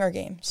 the Hunger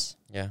Games.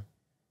 Yeah.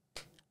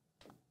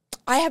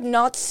 I have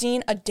not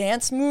seen a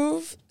dance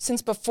move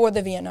since before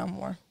the Vietnam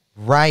War.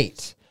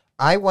 Right.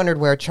 I wondered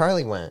where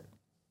Charlie went.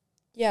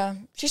 Yeah,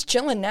 she's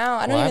chilling now.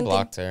 I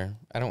blocked her.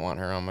 I don't want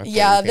her on my page.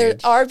 There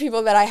are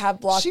people that I have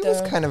blocked. She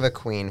was kind of a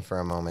queen for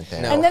a moment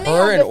there. No, and then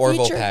her and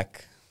Orville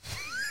Peck.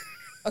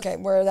 Okay,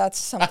 where that's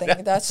something.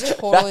 That's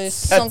totally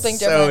something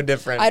different. So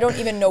different. I don't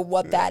even know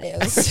what that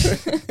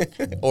is.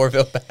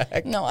 Orville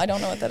Peck. No, I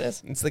don't know what that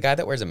is. It's the guy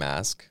that wears a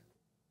mask.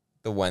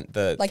 The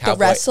like cowboy, the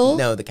wrestle?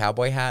 No, the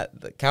cowboy hat.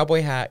 The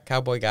cowboy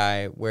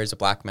guy wears a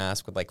black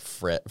mask with like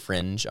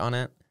fringe on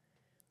it.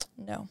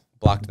 No.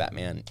 Blocked that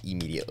man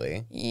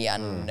immediately. Yeah,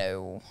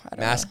 no. I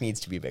don't mask know.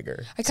 needs to be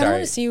bigger. I kind of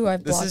want to see who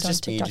I've blocked on TikTok. This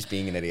is just me just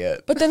being an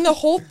idiot. But then the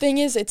whole thing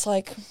is, it's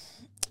like,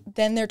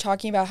 then they're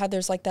talking about how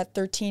there's like that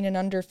 13 and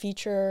under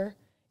feature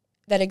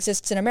that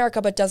exists in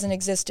America but doesn't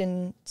exist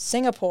in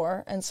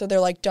Singapore. And so they're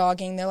like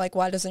dogging. They're like,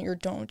 why doesn't your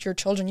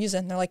children use it?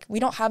 And they're like, we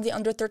don't have the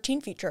under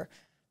 13 feature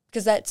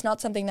because that's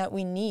not something that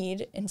we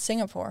need in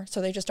Singapore.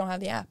 So they just don't have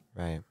the app.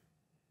 Right.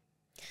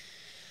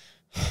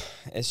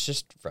 It's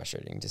just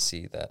frustrating to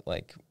see that,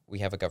 like, we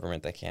have a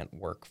government that can't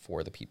work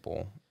for the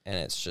people. And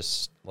it's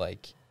just,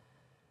 like,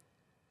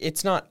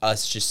 it's not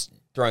us just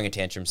throwing a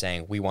tantrum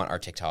saying we want our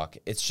TikTok.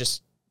 It's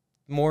just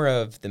more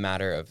of the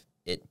matter of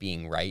it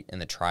being right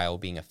and the trial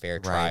being a fair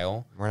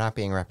trial. We're not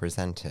being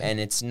represented. And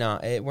it's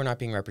not, we're not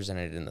being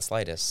represented in the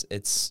slightest.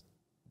 It's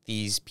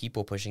these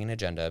people pushing an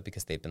agenda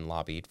because they've been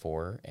lobbied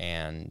for,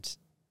 and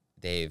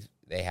they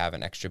have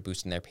an extra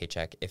boost in their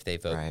paycheck if they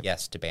vote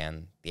yes to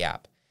ban the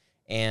app.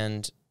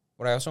 And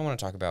what I also want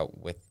to talk about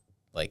with,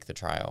 like, the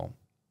trial,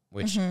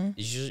 which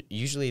is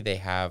usually they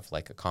have,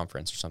 like, a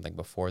conference or something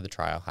before the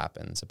trial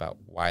happens about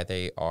why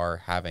they are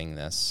having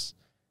this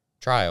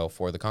trial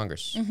for the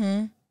Congress.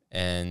 Mm-hmm.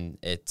 And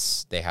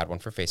they had one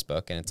for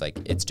Facebook, and it's like,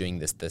 it's doing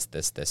this,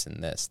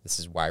 and this. This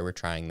is why we're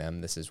trying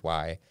them. This is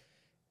why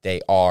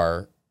they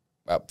are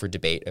up for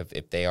debate of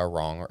if they are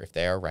wrong or if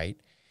they are right.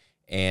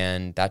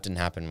 And that didn't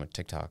happen with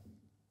TikTok.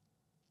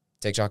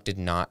 TikTok did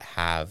not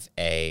have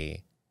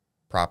a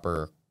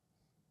proper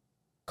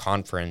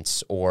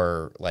conference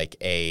or like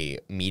a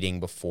meeting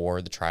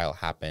before the trial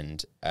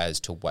happened as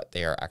to what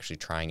they are actually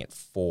trying it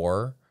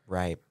for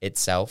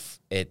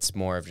itself. It's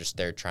more of just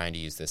they're trying to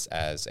use this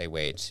as a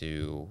way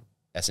to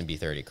SMB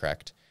 30,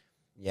 correct?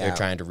 Yeah. They're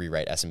trying to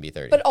rewrite SMB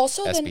 30. But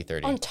also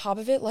then on top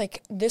of it,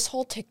 like, this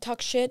whole TikTok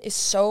shit is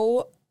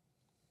so,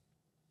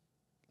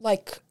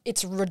 like,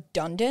 it's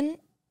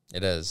redundant.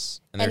 It is.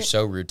 And they're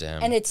so rude to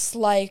him. And it's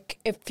like,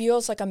 it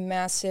feels like a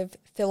massive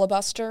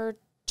filibuster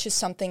to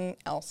something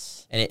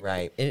else. And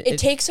it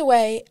takes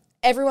away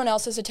everyone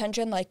else's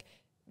attention. Like,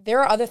 there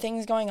are other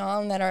things going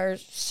on that are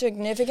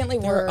significantly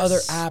worse. There are other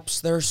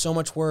apps that are so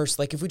much worse.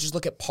 Like, if we just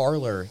look at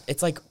Parler,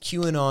 it's like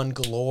QAnon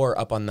galore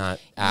up on that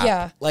app.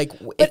 Yeah. Like,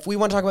 if we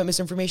want to talk about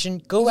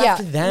misinformation, go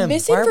after them.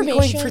 Why are we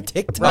going for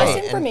TikTok?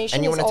 Right.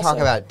 And you want to talk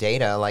about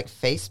data, like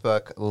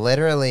Facebook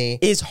literally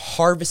is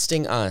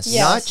harvesting us.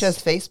 Yes. Not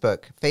just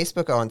Facebook.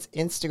 Facebook owns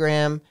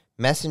Instagram,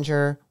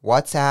 Messenger,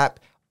 WhatsApp,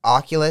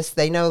 Oculus.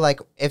 They know, like,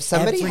 if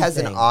somebody has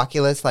an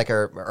Oculus, like,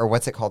 or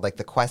what's it called, like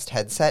the Quest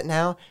headset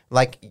now,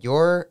 like,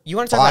 your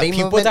body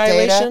movement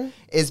data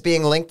is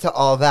being linked to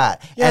all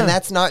that. Yeah. And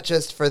that's not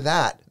just for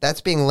that. That's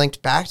being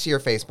linked back to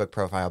your Facebook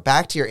profile,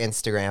 back to your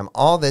Instagram.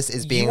 All this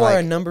is being, you are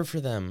a number for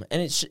them.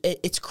 And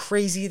it's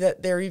crazy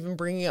that they're even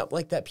bringing up,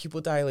 like, that pupil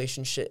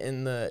dilation shit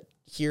in the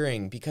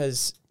hearing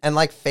because... And,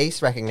 like,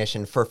 face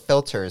recognition for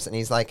filters. And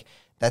he's like...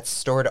 That's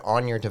stored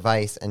on your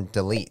device and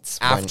deletes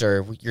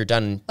after you're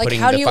done. Like, putting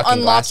how the do you fucking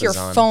unlock your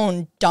on.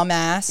 phone,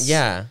 dumbass?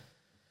 Yeah,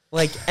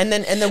 like, and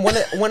then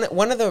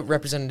one of the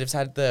representatives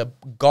had the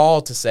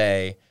gall to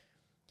say,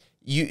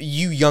 "You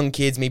young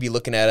kids may be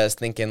looking at us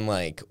thinking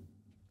like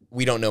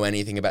we don't know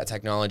anything about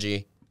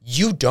technology.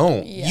 You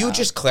don't. Yeah. You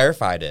just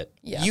clarified it.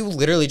 Yeah. You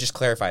literally just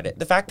clarified it.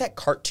 The fact that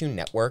Cartoon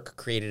Network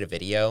created a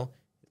video,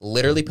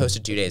 literally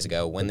posted 2 days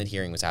ago when the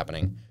hearing was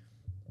happening.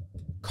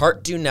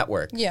 Cartoon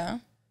Network. Yeah.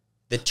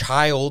 The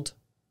child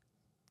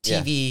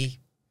TV.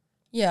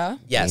 Yeah.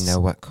 Yes. You know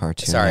what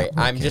Cartoon Network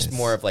I'm just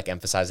more of like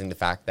emphasizing the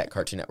fact that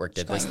Cartoon Network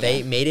did this.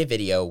 They made a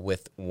video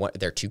with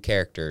their two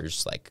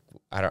characters, like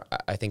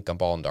I think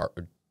Gumball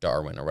and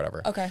Darwin or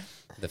whatever. Okay.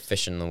 The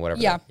fish and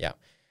whatever. Yeah. Yeah.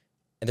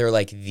 And they're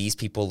like, these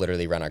people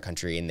literally run our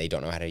country and they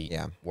don't know how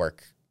to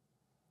work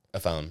a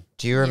phone.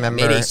 Do you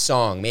remember? Made a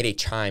song, made a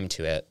chime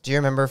to it. Do you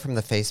remember from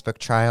the Facebook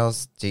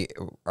trials?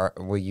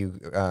 Will you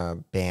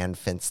ban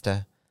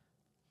Finsta?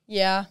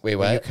 Yeah. Wait,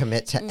 what? Will you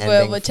commit to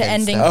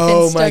ending Finsta?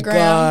 Oh my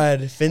God,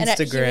 Finstagram.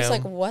 And he was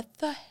like, what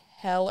the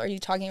hell are you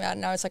talking about?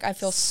 And I was like, I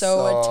feel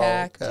so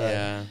attacked. Good.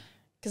 Yeah.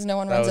 Because no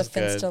one runs a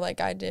Finsta like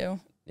I do.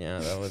 Yeah,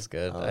 that was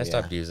good. I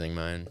stopped using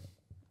mine.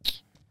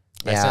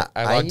 Yeah,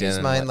 I use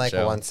mine like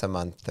once a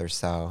month or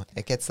so.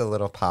 It gets a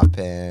little pop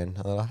in,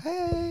 a little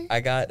hey.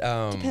 I got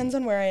depends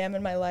on where I am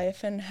in my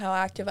life and how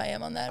active I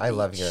am on that. I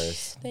love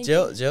yours.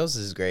 Jill's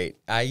is great.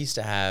 I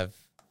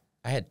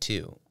had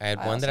two. I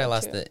had one that I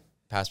lost the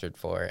password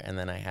for, and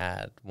then I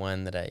had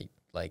one that I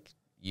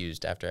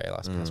used after I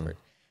lost the password.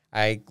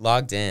 I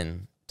logged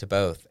in to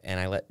both, and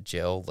I let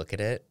Jill look at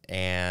it,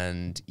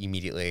 and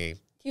immediately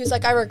he was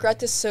like, I regret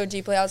this so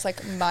deeply. I was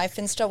like, my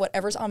Finsta,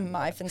 whatever's on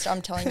my Finsta,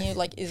 I'm telling you,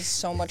 is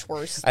so much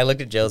worse. I looked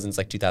at Jill's, and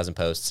it's 2,000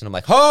 posts, and I'm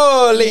like,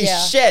 holy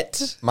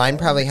shit! Mine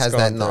probably has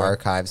that in the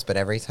archives, but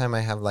every time I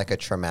have a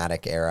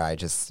traumatic era,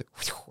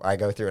 I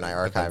go through and I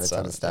archive a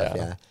ton of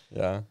stuff.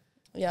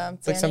 Yeah.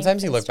 It's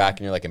sometimes you look back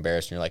and you're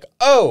embarrassed, and you're like,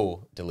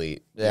 oh,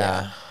 delete.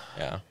 Yeah.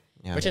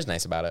 Which is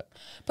nice about it.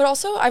 But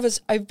also,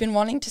 I've been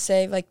wanting to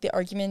say the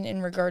argument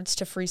in regards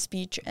to free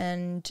speech,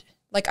 and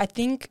I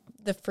think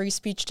the free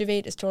speech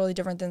debate is totally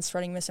different than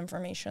spreading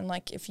misinformation.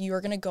 If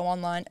you're going to go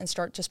online and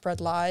start to spread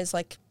lies,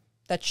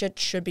 that shit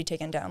should be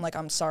taken down.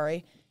 I'm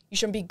sorry. You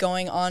shouldn't be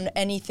going on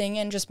anything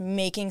and just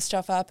making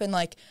stuff up. And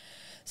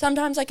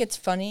sometimes it's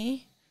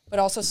funny, but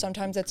also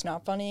sometimes it's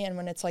not funny. And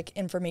when it's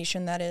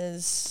information that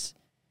is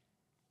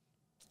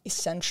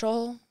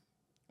essential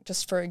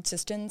just for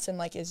existence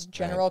and is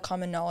general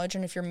common knowledge.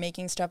 And if you're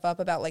making stuff up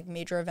about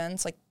major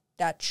events,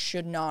 that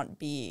should not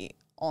be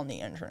on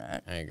the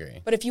internet. I agree.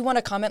 But if you want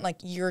to comment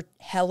you're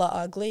hella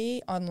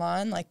ugly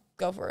online,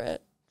 go for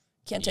it.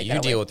 Can't take that away.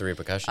 You deal with the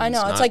repercussions. I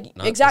know. It's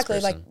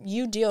exactly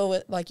you deal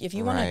with if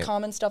you want to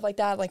comment stuff like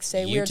that,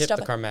 say weird stuff. You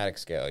tip the karmatic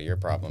scale. Your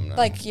problem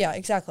now. Yeah,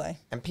 exactly.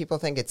 And people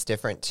think it's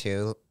different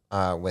too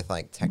with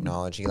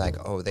technology.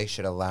 Oh, they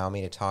should allow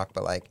me to talk,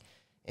 but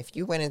if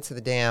you went into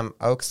the damn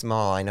Oaks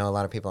Mall, I know a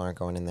lot of people aren't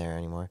going in there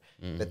anymore,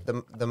 but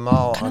the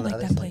mall on the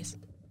other side, place.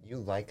 You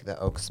like the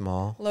Oaks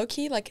Mall? Low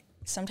key,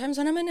 sometimes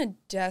when I'm in a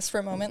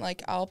desperate moment,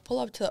 I'll pull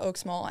up to the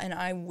Oaks Mall and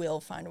I will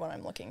find what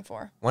I'm looking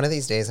for. One of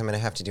these days, I'm going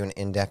to have to do an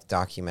in-depth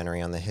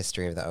documentary on the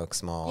history of the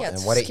Oaks Mall and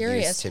what it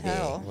used to be.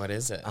 What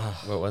is it?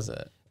 What was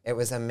it? It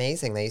was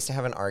amazing. They used to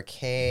have an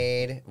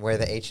arcade where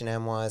the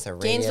H&M was, a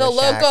Radio Gainesville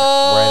Shack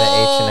Local where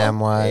the H&M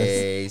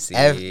was.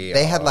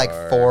 They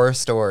had 4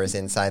 stores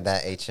inside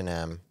that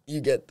H&M.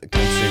 You get the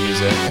country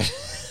music.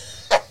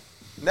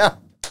 No.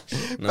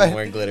 No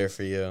more glitter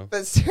for you.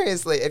 But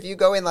seriously, if you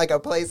go in a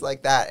place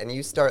like that and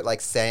you start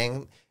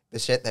saying the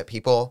shit that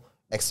people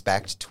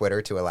expect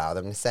Twitter to allow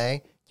them to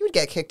say, you would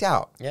get kicked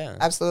out. Yeah.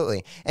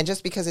 Absolutely. And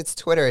just because it's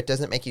Twitter, it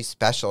doesn't make you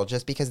special.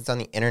 Just because it's on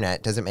the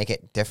internet doesn't make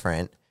it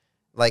different.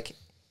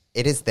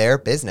 It is their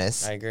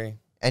business. I agree.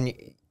 And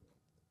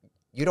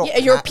you don't... Yeah,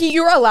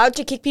 you're allowed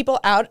to kick people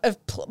out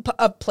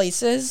of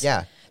places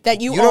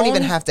that you don't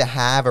even have to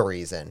have a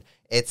reason.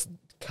 It's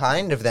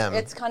kind of them.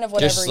 It's kind of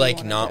whatever just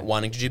you not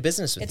wanting to do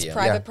business with you.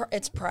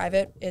 It's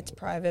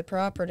private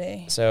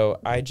property. So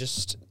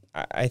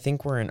I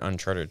think we're in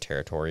uncharted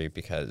territory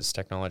because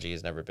technology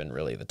has never been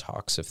really the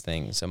talks of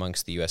things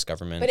amongst the U.S.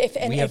 government.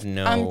 But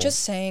I'm just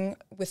saying,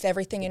 with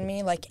everything in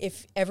me,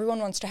 if everyone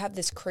wants to have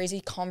this crazy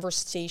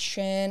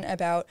conversation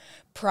about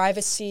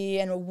privacy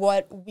and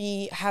what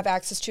we have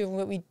access to and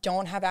what we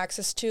don't have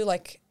access to,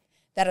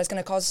 that is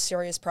going to cause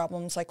serious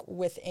problems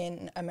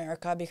within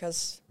America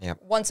because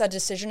once a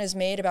decision is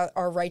made about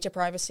our right to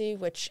privacy,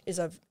 which is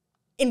a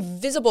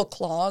invisible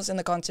clause in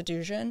the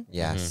Constitution.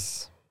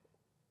 Yes.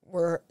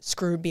 We're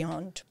screwed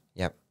beyond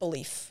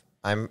belief.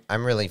 I'm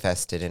really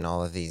vested in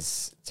all of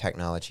these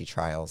technology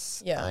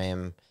trials. Yeah. I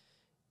am.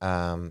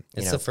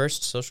 It's the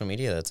first social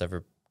media that's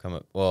ever come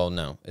up. Well,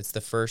 no, it's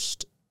the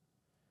first.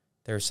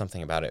 There's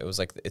something about it. It was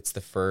it's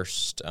the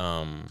first.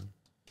 Oh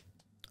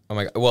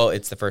my God. Well,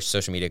 it's the first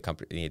social media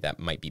company that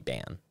might be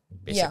banned,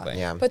 basically.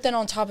 Yeah. But then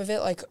on top of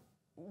it,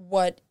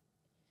 what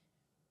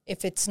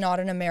if it's not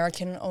an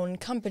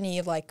American-owned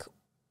company?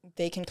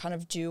 They can kind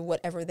of do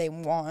whatever they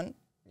want.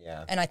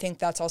 Yeah. And I think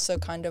that's also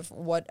kind of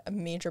what a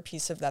major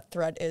piece of that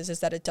threat is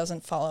that it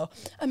doesn't follow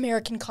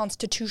American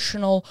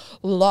constitutional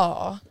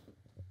law.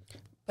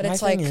 But my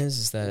thing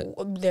is that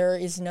there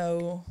is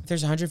no...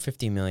 There's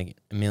 150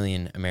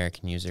 million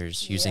American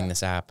users using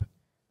this app.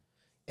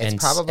 It's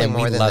probably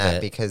more than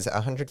that because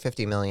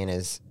 150 million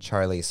is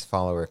Charlie's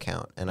follower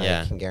count. And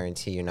I can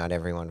guarantee you not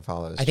everyone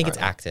follows I think Charlie. It's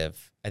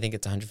active. I think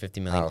it's 150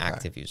 million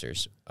active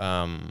users.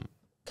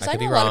 Because I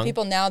know a lot of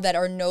people now that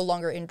are no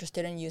longer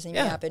interested in using the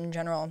app in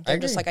general. They're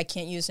just I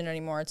can't use it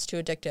anymore. It's too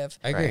addictive.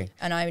 I agree.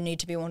 And I need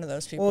to be one of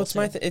those people. Well,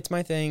 it's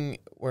my thing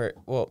where,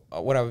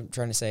 what I'm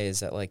trying to say is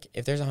that,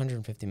 if there's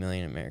 150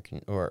 million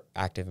American or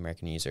active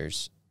American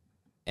users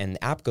and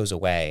the app goes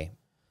away,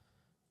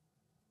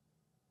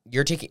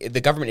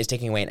 the government is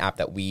taking away an app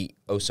that we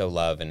so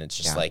love. And it's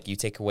just you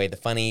take away the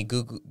funny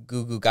goo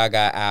goo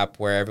gaga app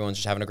where everyone's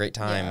just having a great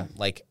time.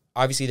 Yeah.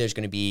 Obviously, there's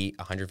going to be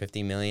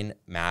 150 million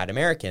mad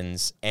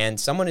Americans, and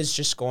someone is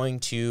just going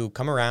to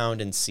come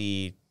around and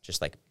see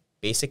just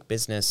basic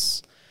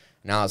business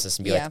analysis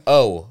and be like,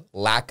 oh,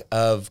 lack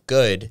of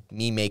good,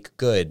 me make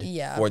good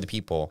for the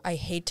people. I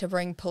hate to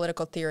bring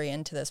political theory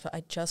into this, but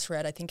I just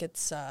read, I think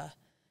it's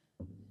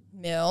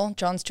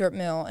John Stuart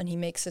Mill, and he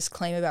makes this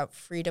claim about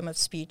freedom of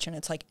speech, and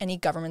it's like any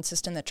government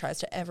system that tries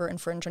to ever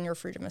infringe on your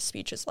freedom of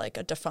speech is like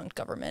a defunct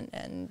government,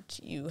 and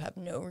you have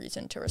no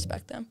reason to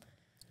respect them.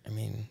 I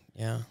mean,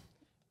 yeah.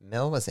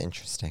 Mill was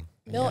interesting.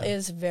 Mill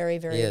is very,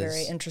 very,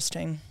 very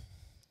interesting.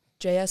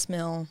 J.S.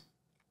 Mill.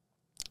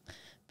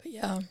 But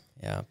yeah.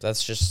 Yeah,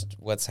 that's just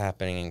what's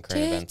happening in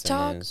current events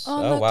and news.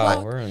 Oh,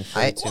 wow, we're in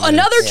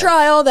another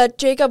trial that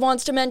Jacob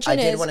wants to mention I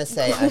did want to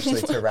say,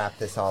 actually, to wrap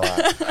this all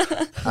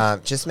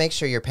up, just make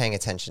sure you're paying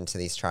attention to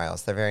these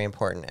trials. They're very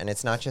important. And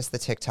it's not just the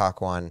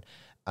TikTok one.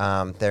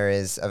 There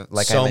is,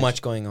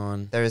 much going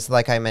on. There's,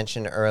 like I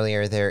mentioned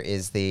earlier, there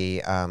is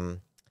the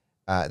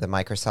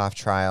Microsoft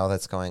trial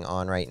that's going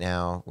on right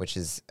now, which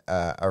is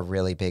a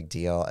really big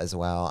deal as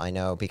well. I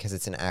know because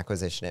it's an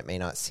acquisition, it may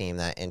not seem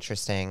that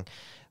interesting,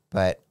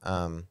 but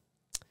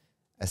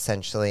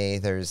essentially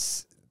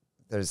there's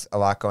a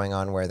lot going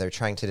on where they're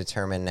trying to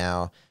determine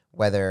now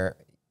whether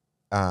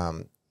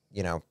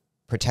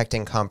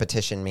protecting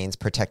competition means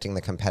protecting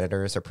the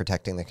competitors or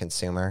protecting the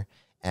consumer.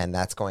 And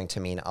that's going to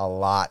mean a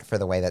lot for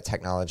the way that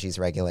technology is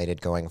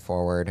regulated going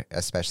forward,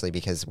 especially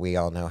because we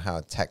all know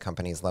how tech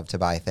companies love to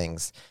buy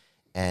things.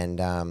 And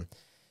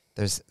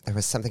there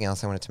was something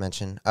else I wanted to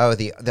mention. Oh,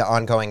 the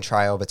ongoing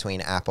trial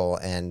between Apple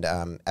and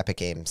Epic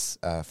Games,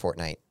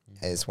 Fortnite,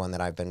 is one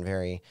that I've been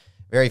very,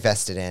 very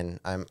vested in.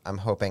 I'm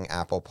hoping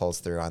Apple pulls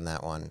through on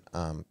that one,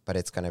 but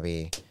it's going to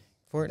be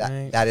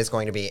Fortnite. That is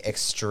going to be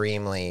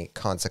extremely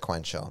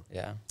consequential.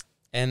 Yeah,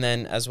 and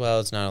then as well,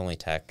 it's not only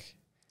tech.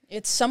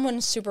 It's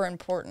someone super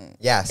important.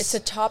 Yes, it's a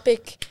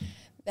topic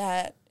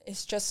that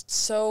is just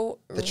so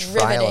the riveting.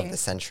 Trial of the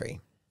century.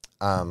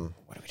 What are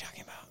we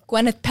talking about?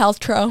 Gwyneth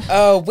Paltrow.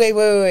 Oh,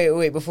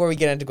 wait. Before we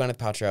get into Gwyneth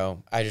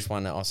Paltrow, I just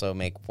want to also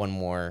make one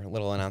more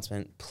little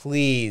announcement.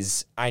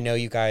 Please, I know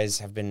you guys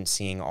have been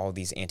seeing all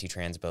these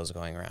anti-trans bills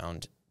going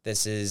around.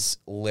 This is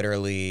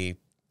literally,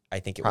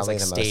 I think it probably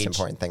was like the most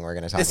important thing we're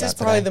going to talk about today. This is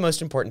probably the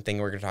most important thing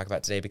we're going to talk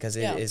about today because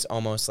it is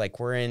almost like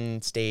we're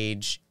in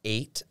stage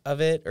 8 of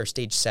it, or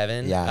stage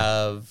 7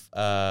 of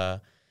a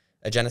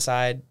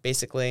genocide,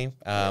 basically.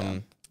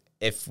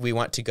 If we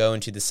want to go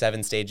into the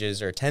 7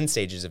 stages or 10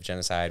 stages of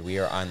genocide, we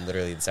are on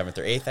literally the 7th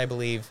or 8th, I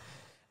believe.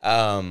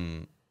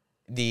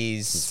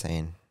 These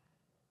insane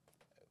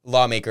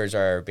lawmakers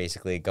are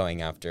basically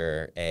going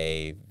after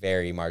a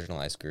very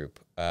marginalized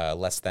group,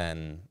 less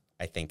than,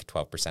 I think,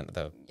 12% of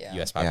the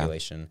U.S.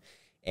 population.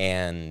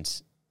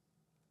 And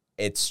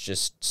it's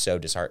just so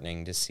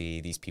disheartening to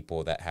see these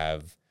people that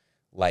have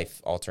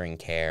life-altering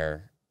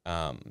care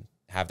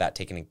have that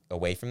taken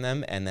away from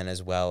them, and then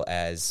as well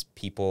as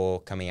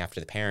people coming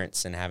after the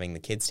parents and having the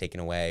kids taken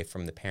away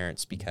from the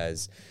parents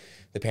because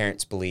the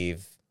parents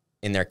believe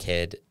in their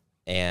kid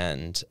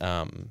and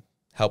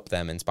help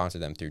them and sponsor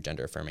them through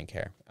gender-affirming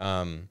care.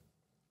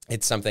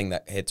 It's something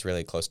that hits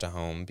really close to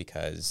home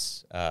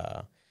because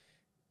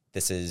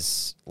this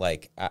is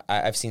like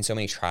I've seen so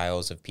many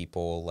trials of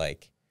people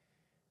like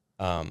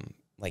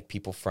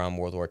people from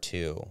World War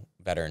II,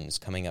 veterans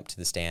coming up to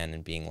the stand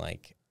and being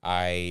like,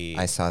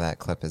 I saw that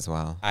clip as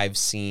well. I've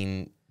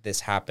seen this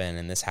happen,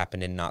 and this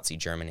happened in Nazi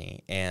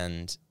Germany,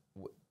 and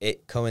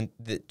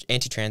the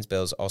anti-trans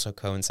bills also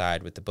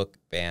coincide with the book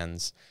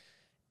bans.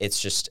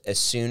 It's just as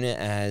soon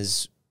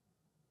as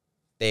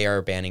they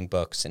are banning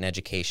books and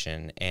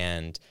education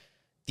and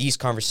these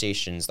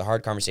conversations, the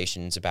hard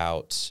conversations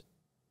about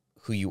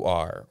who you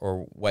are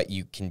or what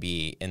you can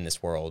be in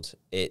this world,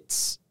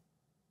 it's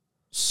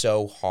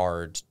so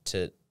hard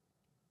to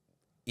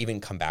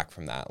even come back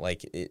from that.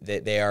 Like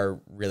they are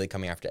really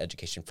coming after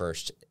education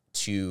first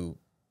to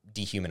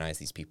dehumanize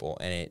these people,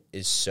 and it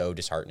is so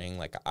disheartening.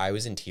 Like I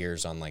was in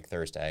tears on like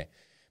Thursday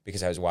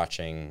because I was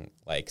watching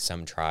like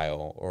some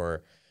trial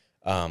or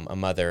a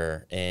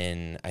mother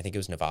in, I think it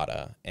was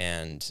Nevada,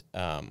 and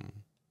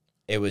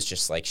it was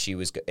just like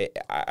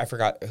I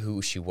forgot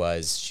who she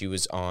was. She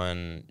was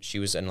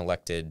an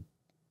elected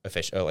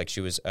official, like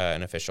she was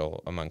an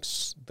official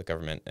amongst the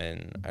government,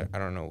 and I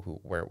don't know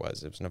where it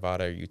was. It was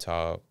Nevada or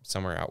Utah,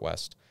 somewhere out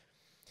west.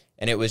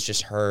 And it was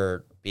just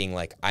her being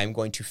like, I'm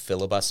going to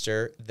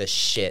filibuster the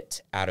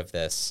shit out of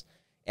this,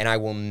 and I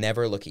will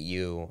never look at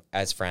you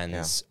as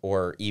friends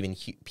or even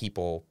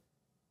people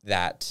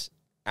that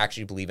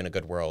actually believe in a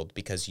good world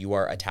because you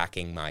are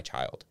attacking my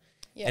child.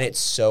 Yeah. And it's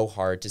so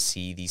hard to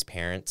see these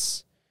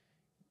parents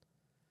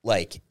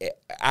like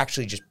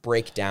actually just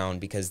break down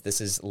because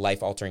this is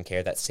life-altering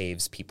care that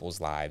saves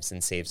people's lives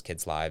and saves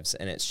kids' lives.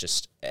 And it's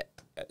just,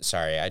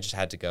 sorry, I just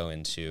had to go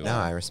into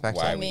I respect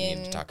why we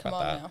need to talk about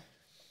that. Now.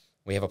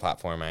 We have a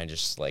platform. I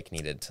just like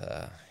needed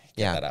to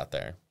get that out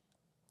there.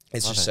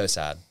 It's just so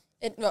sad.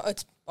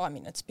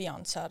 It's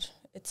beyond sad.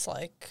 It's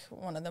like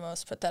one of the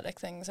most pathetic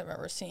things I've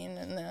ever seen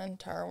in the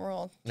entire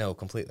world. No,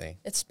 completely.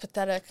 It's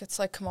pathetic. It's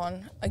like, come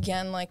on.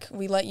 Again, like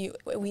we let you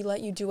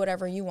do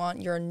whatever you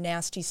want. You're a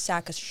nasty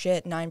sack of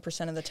shit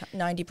 90%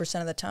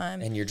 of the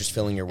time. And you're just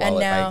filling your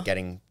wallet by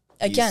getting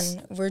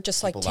again, we're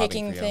just like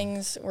taking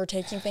things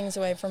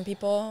away from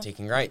people.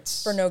 Taking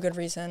rights. For no good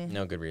reason.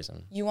 No good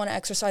reason. You want to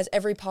exercise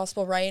every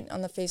possible right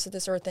on the face of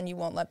this earth, and you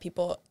won't let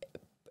people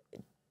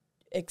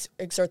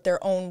exert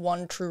their own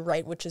one true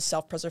right, which is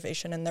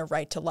self-preservation and their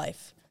right to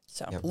life.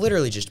 So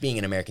literally just being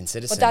an American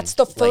citizen. But that's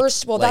the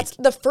first, that's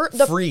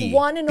the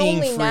one and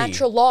only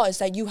natural law is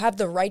that you have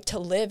the right to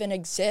live and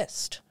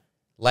exist.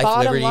 Life,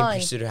 liberty, and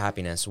pursuit of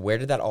happiness. Where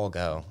did that all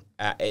go?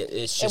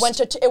 It's just,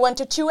 it went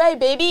to 2A,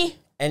 baby.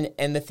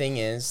 And the thing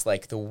is,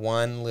 like, the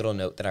one little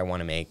note that I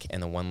want to make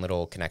and the one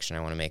little connection I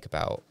want to make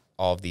about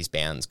all of these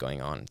bans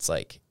going on, it's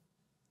like,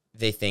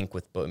 they think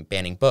with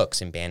banning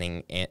books and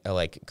banning,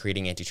 like,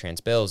 creating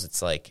anti-trans bills,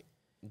 it's like,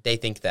 they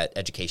think that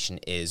education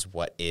is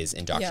what is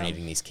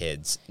indoctrinating these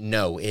kids.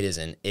 No, it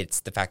isn't. It's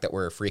the fact that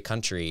we're a free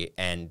country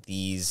and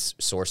these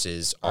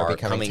sources are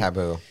becoming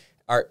taboo.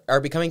 Are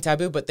becoming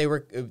taboo, but they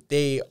were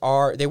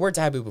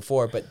taboo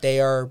before, but they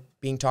are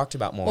being talked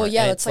about more. Well,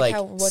 yeah, it's like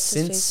how what's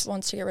his face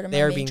wants to get rid of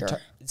my major.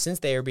 Since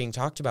they are being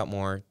talked about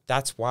more,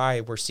 that's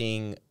why we're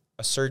seeing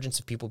a surge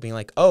of people being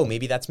like, oh,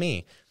 maybe that's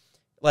me.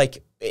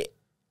 Like,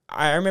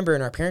 I remember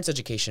in our parents'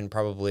 education,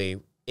 probably,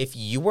 if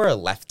you were a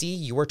lefty,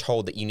 you were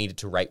told that you needed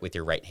to write with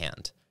your right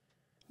hand.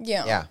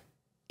 Yeah. Yeah.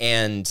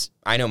 And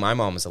I know my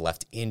mom was a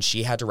lefty, and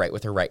she had to write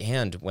with her right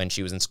hand when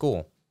she was in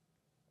school.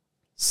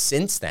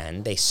 Since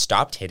then, they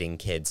stopped hitting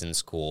kids in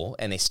school,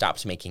 and they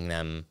stopped making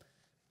them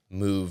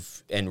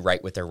move and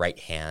write with their right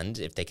hand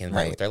if they can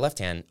write with their left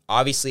hand.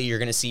 Obviously, you're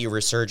going to see a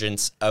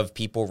resurgence of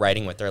people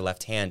writing with their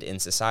left hand in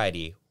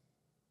society.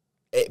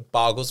 It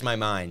boggles my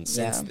mind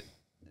since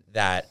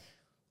that,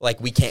 like,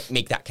 we can't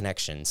make that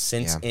connection.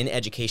 Since in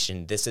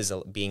education, this is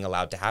being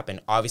allowed to happen.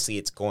 Obviously,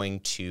 it's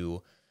going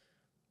to,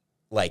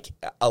 like,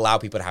 allow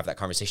people to have that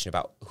conversation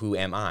about who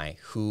am I,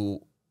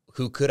 who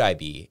could I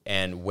be,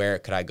 and where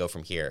could I go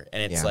from here?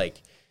 And it's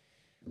like,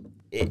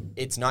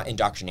 it's not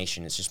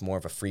indoctrination. It's just more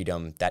of a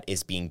freedom that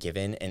is being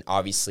given. And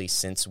obviously,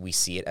 since we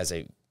see it as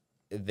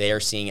they're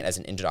seeing it as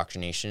an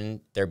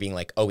indoctrination, they're being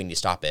like, oh, we need to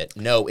stop it.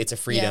 No, it's a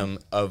freedom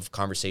of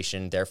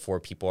conversation.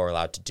 Therefore, people are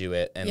allowed to do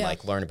it and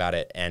like learn about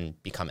it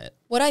and become it.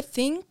 What I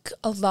think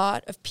a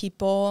lot of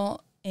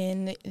people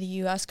in the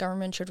U.S.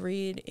 government should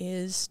read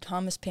is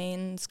Thomas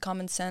Paine's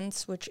Common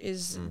Sense, which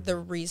is the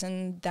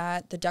reason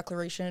that the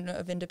Declaration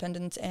of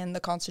Independence and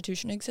the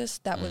Constitution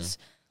exist. That was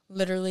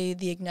literally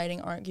the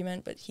igniting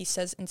argument, but he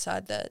says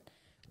inside that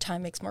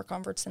time makes more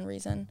converts than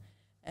reason.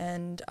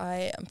 And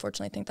I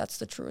unfortunately think that's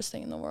the truest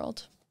thing in the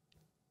world.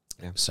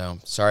 Yeah. So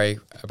sorry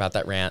about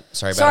that rant.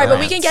 Sorry, but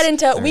we can get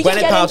into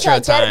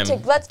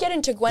let's get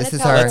into Gwyneth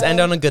Paltrow. Let's end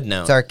on a good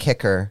note. It's our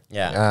kicker.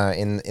 Yeah.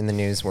 In the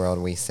news world,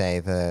 we say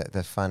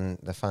the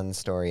fun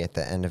story at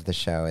the end of the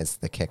show is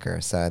the kicker.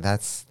 So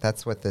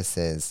that's what this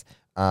is.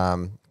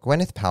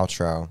 Gwyneth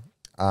Paltrow.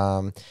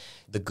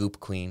 The Goop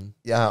Queen.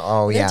 Yeah.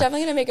 Oh, They're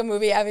definitely gonna make a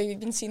movie. Have you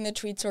been seeing the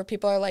tweets where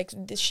people are like,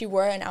 "She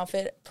wore an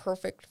outfit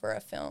perfect for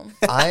a film."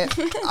 I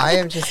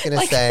am just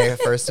gonna say,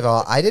 first of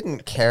all, I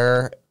didn't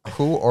care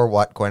who or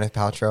what Gwyneth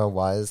Paltrow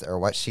was or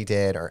what she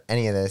did or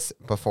any of this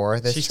before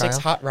this trial. She sticks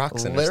hot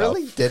rocks in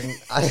literally herself.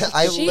 Didn't.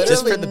 I literally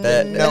just for the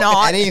bit.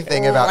 Know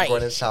anything about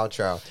Gwyneth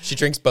Paltrow. She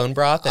drinks bone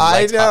broth and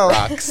likes hot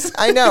rocks.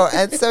 I know.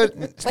 And so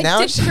like, now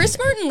did Chris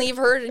Martin leave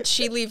her? Or did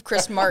she leave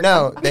Chris Martin?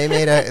 No, they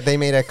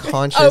made a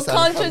conscious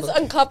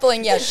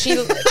uncoupling. Yeah, she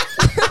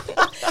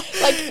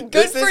like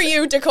good for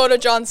you, Dakota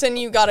Johnson.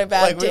 You got a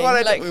bad ding. We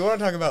want to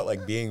talk about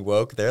like being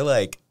woke. They're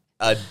like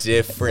a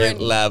different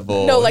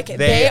level. No, like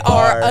they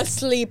are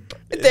asleep.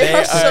 They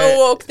are so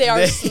woke. They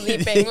are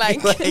sleeping.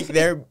 Like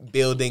they're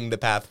building the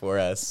path for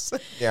us.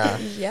 Yeah.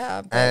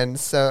 Yeah. And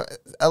so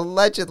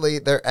allegedly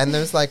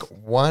there's like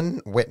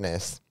one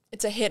witness.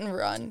 It's a hit and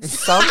run.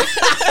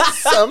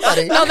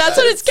 Somebody. No, that's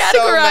what it's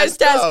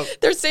categorized as.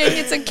 They're saying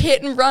it's a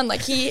hit and run. Like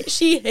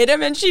she hit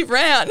him and she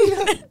ran.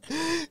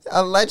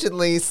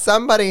 Allegedly,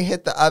 somebody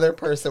hit the other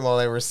person while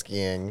they were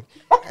skiing,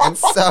 and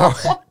so.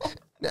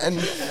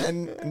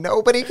 And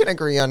nobody can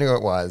agree on who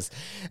it was.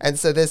 And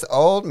so this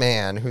old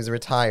man who's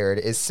retired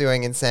is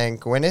suing and saying,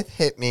 Gwyneth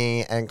hit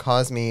me and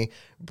caused me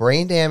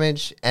brain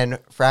damage and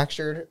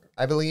fractured,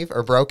 I believe,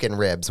 or broken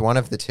ribs, one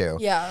of the two.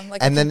 Yeah,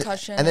 like and a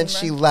concussion. And then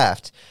she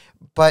left.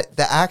 But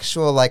the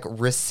actual like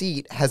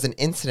receipt has an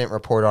incident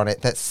report on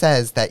it that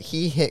says that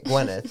he hit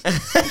Gwyneth.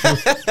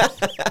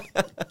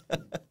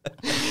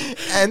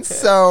 And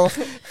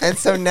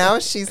so now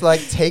she's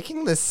like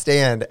taking the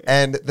stand,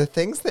 and the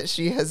things that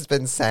she has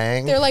been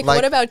saying. They're like,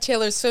 what about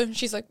Taylor Swift?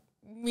 She's like,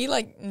 we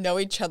like know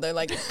each other,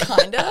 like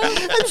kind of.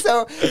 And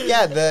so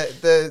yeah,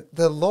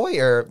 the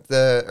lawyer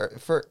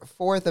for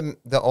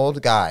the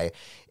old guy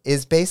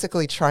is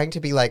basically trying to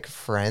be like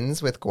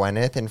friends with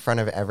Gwyneth in front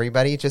of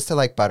everybody just to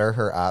like butter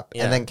her up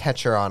and then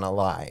catch her on a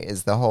lie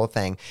is the whole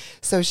thing.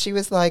 So she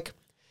was like,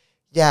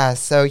 yeah,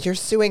 so you're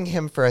suing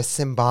him for a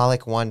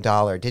symbolic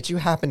 $1. Did you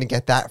happen to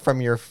get that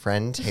from your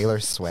friend Taylor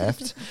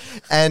Swift?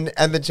 and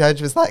the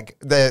judge was like,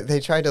 they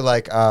tried to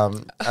like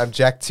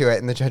object to it,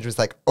 and the judge was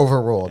like,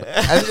 overruled.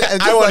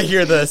 And I want to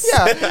hear this.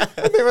 Yeah,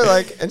 and they were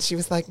like, and she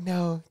was like,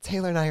 no,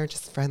 Taylor and I are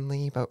just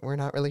friendly, but we're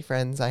not really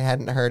friends. I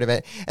hadn't heard of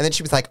it. And then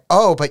she was like,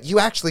 oh, but you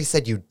actually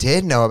said you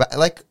did know about it.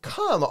 Like,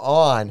 come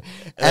on.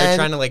 And they're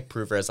trying to like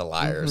prove her as a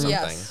liar or something.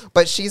 Yes.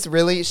 But she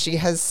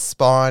has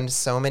spawned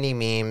so many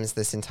memes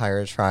this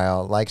entire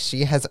trial. Like,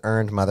 she has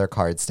earned mother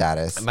card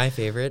status. My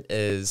favorite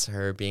is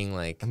her being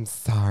like, I'm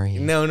sorry.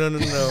 No.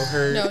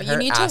 Her, no, you her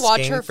need to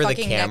watch her for the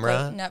fucking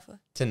camera Netflix.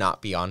 to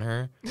not be on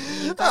her.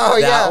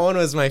 That one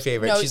was my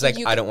favorite. No, she's like,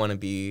 I don't want to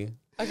be.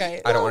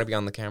 Okay. I don't want to be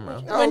on the camera.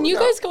 When you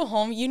guys go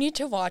home, you need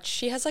to watch.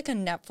 She has like a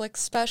Netflix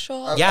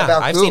special. Yeah,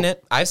 I've seen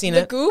it.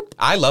 The Goop.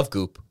 I love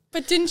Goop.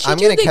 But didn't she I'm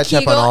do gonna the catch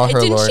Kegel? up on all her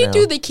Didn't lore she now.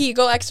 do the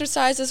Kegel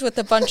exercises with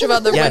a bunch of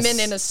other Yes. women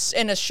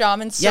in a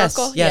shaman Yes,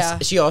 circle? yes. Yeah.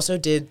 She also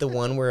did the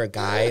one where a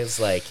guy is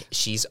like,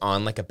 she's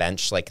on like a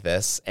bench like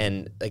this,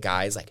 and the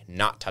guy is like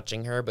not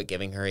touching her, but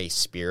giving her a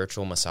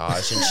spiritual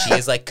massage, and she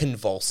is like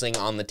convulsing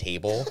on the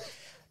table.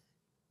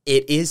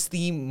 It is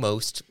the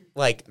most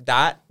like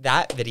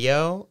that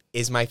video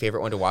is my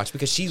favorite one to watch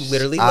because she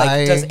literally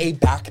like does a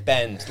back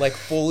bend like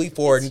fully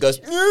forward and goes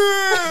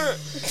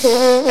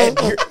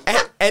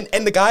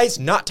and the guy is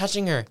not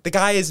touching her. The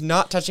guy is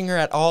not touching her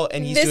at all,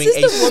 and he's doing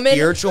a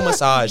spiritual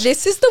massage.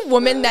 This is the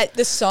woman that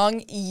the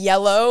song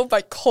 "Yellow"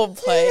 by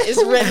Coldplay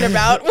is written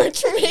about,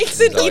 which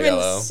makes it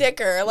even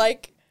sicker.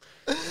 Like,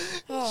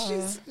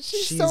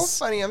 she's so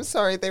funny. I'm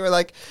sorry. They were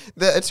like,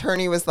 the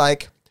attorney was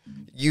like,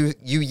 You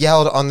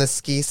yelled on the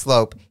ski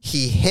slope,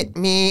 he hit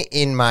me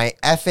in my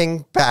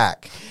effing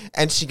back.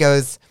 And she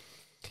goes,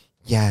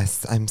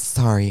 yes, I'm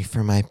sorry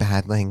for my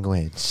bad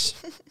language.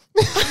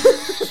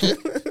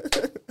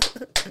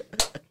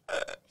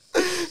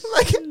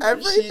 Like,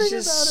 everything She's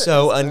just about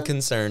so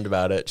unconcerned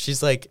about it.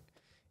 She's like,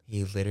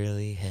 he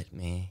literally hit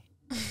me.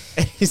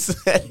 He's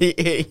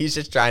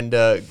just trying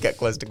to get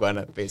close to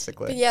Gwyneth,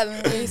 basically. But yeah,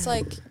 when he's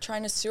like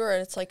trying to sue her.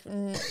 It's like,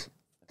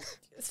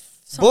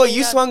 boy,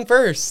 you swung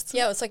first.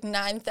 Yeah, it's like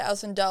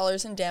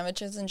 $9,000 in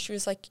damages, and she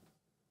was like,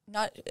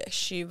 not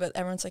she, but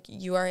everyone's like,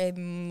 you are a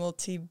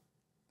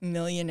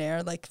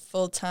multi-millionaire, like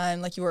full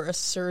time, like you are a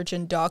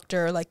surgeon,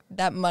 doctor, like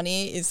that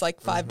money is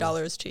like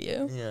 $5 to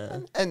you. Yeah.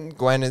 And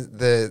Gwen is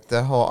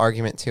the whole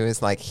argument too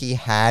is like he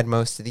had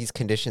most of these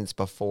conditions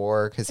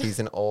before because he's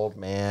an old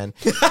man.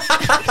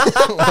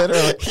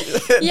 Literally.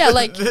 Yeah,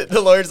 like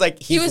the lawyer's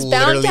like he was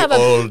bound to have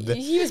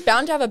he was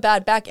bound to have a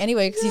bad back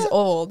anyway because he's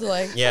old.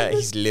 Like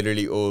he's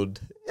literally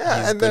old. Yeah,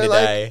 he's and gonna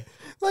die.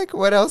 Like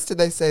what else did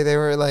they say? They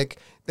were like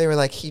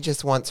he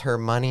just wants her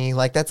money.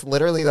 Like that's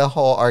literally the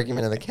whole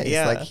argument of the case.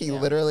 Yeah. Like he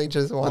literally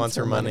just wants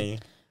her money.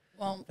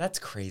 Well, that's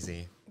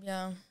crazy.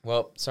 Yeah.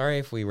 Well, sorry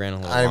if we ran a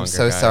little I'm longer,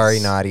 so guys. sorry,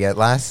 Nadia.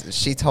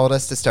 She told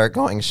us to start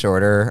going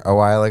shorter a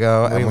while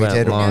ago, and we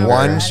did longer.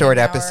 one short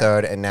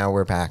episode, and now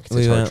we're back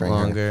to torturing went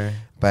longer. her.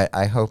 But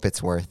I hope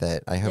it's worth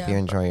it. I hope you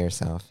enjoy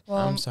yourself. Well,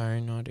 I'm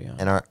sorry, Nadia.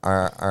 And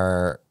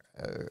our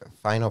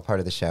final part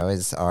of the show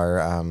is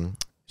our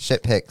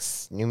shit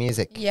picks, new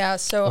music. Yeah.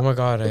 So oh my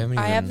god,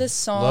 I have this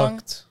song.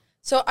 Looked.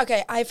 So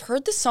okay, I've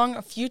heard the song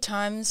a few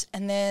times,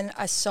 and then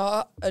I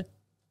saw a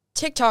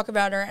TikTok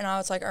about her, and I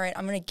was like, all right,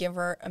 I'm gonna give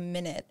her a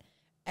minute.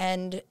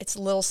 And it's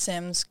Lil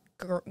Sim's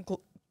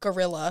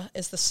Gorilla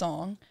is the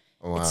song.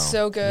 Wow. It's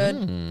so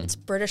good. It's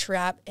British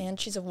rap, and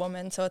she's a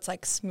woman, so it's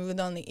like smooth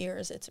on the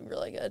ears. It's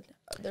really good.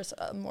 There's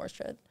more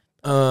shit.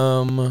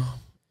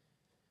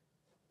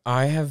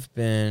 I have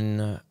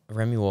been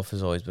Remy Wolf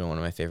has always been one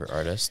of my favorite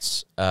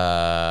artists.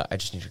 I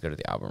just need to go to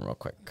the album real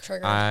quick.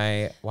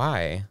 Trigger.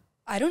 Why?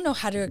 I don't know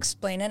how to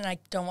explain it, and I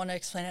don't want to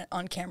explain it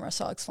on camera,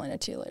 so I'll explain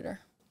it to you later.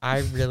 I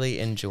really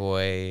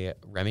enjoy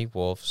Remy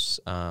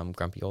Wolf's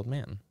Grumpy Old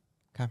Man.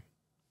 Okay.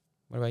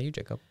 What about you,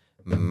 Jacob?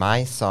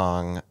 My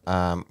song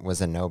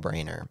was a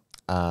no-brainer.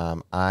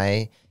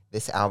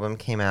 This album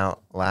came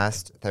out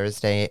last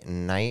Thursday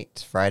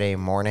night, Friday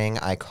morning.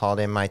 I called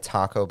in my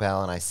Taco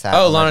Bell and I sat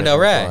on Lana Del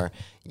Rey. Floor.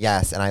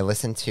 Yes, and I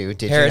listened to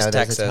Did Paris, You Know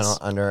There's Texas. a Tunnel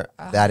Under...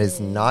 That is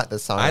not the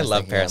song I was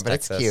love thinking Paris, of, but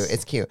Texas. it's cute.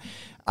 It's cute.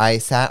 I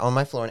sat on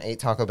my floor and ate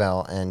Taco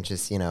Bell and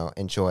just,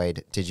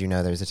 enjoyed Did You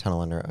Know There's a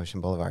Tunnel Under Ocean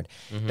Boulevard.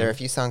 Mm-hmm. There are a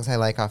few songs I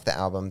like off the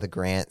album. The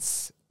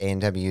Grants,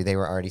 A&W, they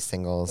were already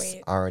singles.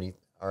 Wait. Already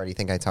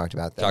think I talked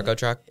about them. Taco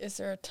Truck? Is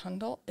there a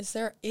tunnel? Is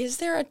there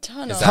a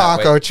tunnel?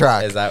 Taco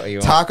Truck. Is that what you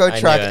want? Taco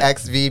Truck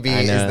XVB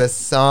is the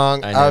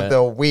song of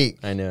the week.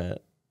 I knew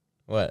it.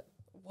 What?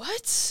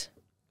 What?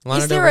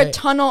 Lana Is there Del Rey. a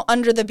tunnel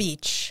under the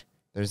beach?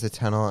 There's a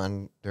tunnel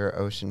under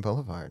Ocean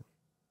Boulevard.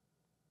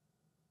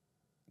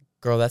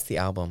 Girl, that's the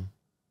album.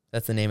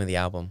 That's the name of the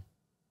album.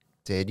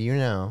 Did you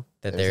know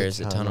that there is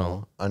a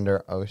tunnel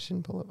under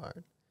Ocean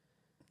Boulevard?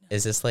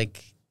 Is this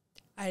like...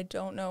 I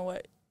don't know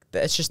what...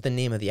 That's just the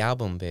name of the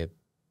album, babe.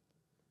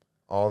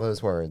 All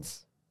those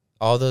words.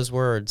 All those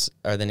words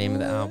are the name of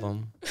the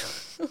album.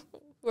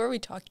 What are we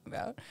talking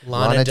about?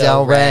 Lana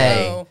Del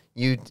Rey. Oh.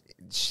 You...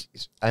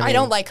 I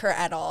don't like her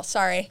at all.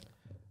 Sorry.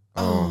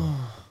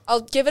 Oh.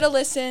 I'll give it a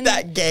listen.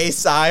 That gay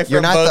sigh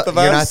from both of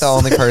us. You're not the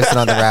only person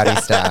on the Rowdy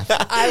staff.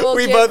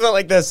 We both went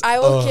like this. I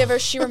will give her.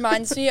 She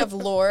reminds me of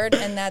Lorde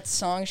and that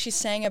song she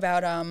sang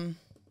about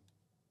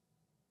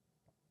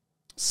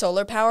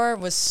solar power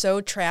was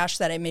so trash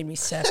that it made me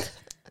sick.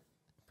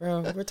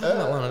 Bro, we're talking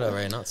about Lana Del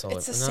Rey, not solar.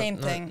 It's the same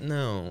thing.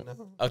 No.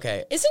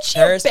 Okay. Isn't she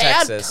Paris, a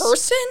bad Texas.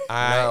 person?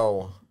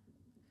 No.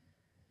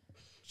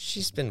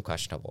 She's been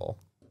questionable,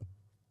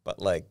 but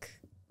like,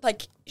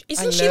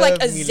 isn't she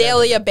like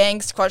Azalea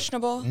Banks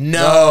questionable?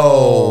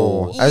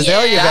 No.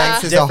 Azalea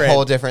Banks is different. A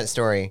whole different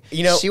story.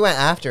 You know, she went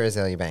after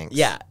Azalea Banks.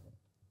 Yeah.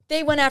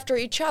 They went after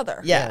each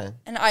other. Yeah.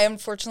 And I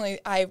unfortunately,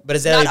 But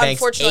Azalea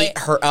Banks ate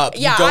her up.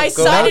 Yeah, you don't I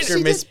go after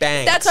Miss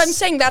Banks. That's what I'm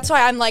saying. That's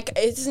why I'm like,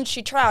 isn't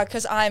she trial?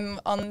 Because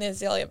I'm on the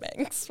Azalea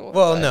Banks.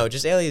 Well, no,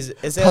 just Azalea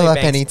Pull up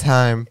Banks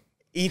anytime.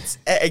 Eats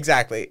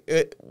exactly.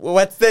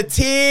 What's the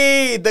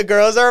tea? The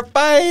girls are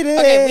fighting.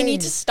 Okay, we need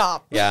to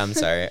stop. Yeah, I'm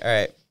sorry. All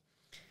right.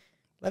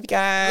 Love you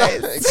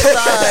guys.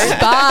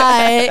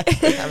 Bye.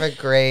 Have a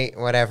great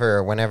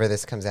whenever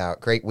this comes out.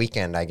 Great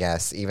weekend, I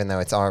guess, even though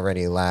it's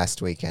already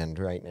last weekend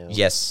right now.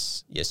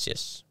 Yes.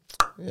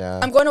 Yeah.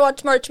 I'm going to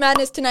watch March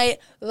Madness tonight.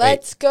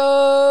 Let's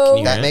go.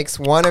 That makes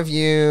one of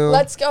you.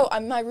 Let's go.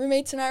 My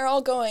roommates and I are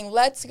all going.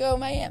 Let's go,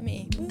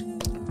 Miami.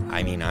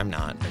 I mean, I'm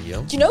not. Are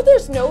you? Do you know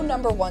there's no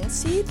number 1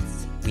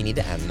 seeds? We need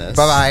to end this.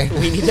 Bye-bye.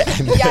 We need to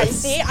end this. Yeah, you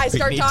see? I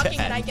start talking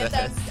and I get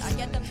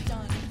them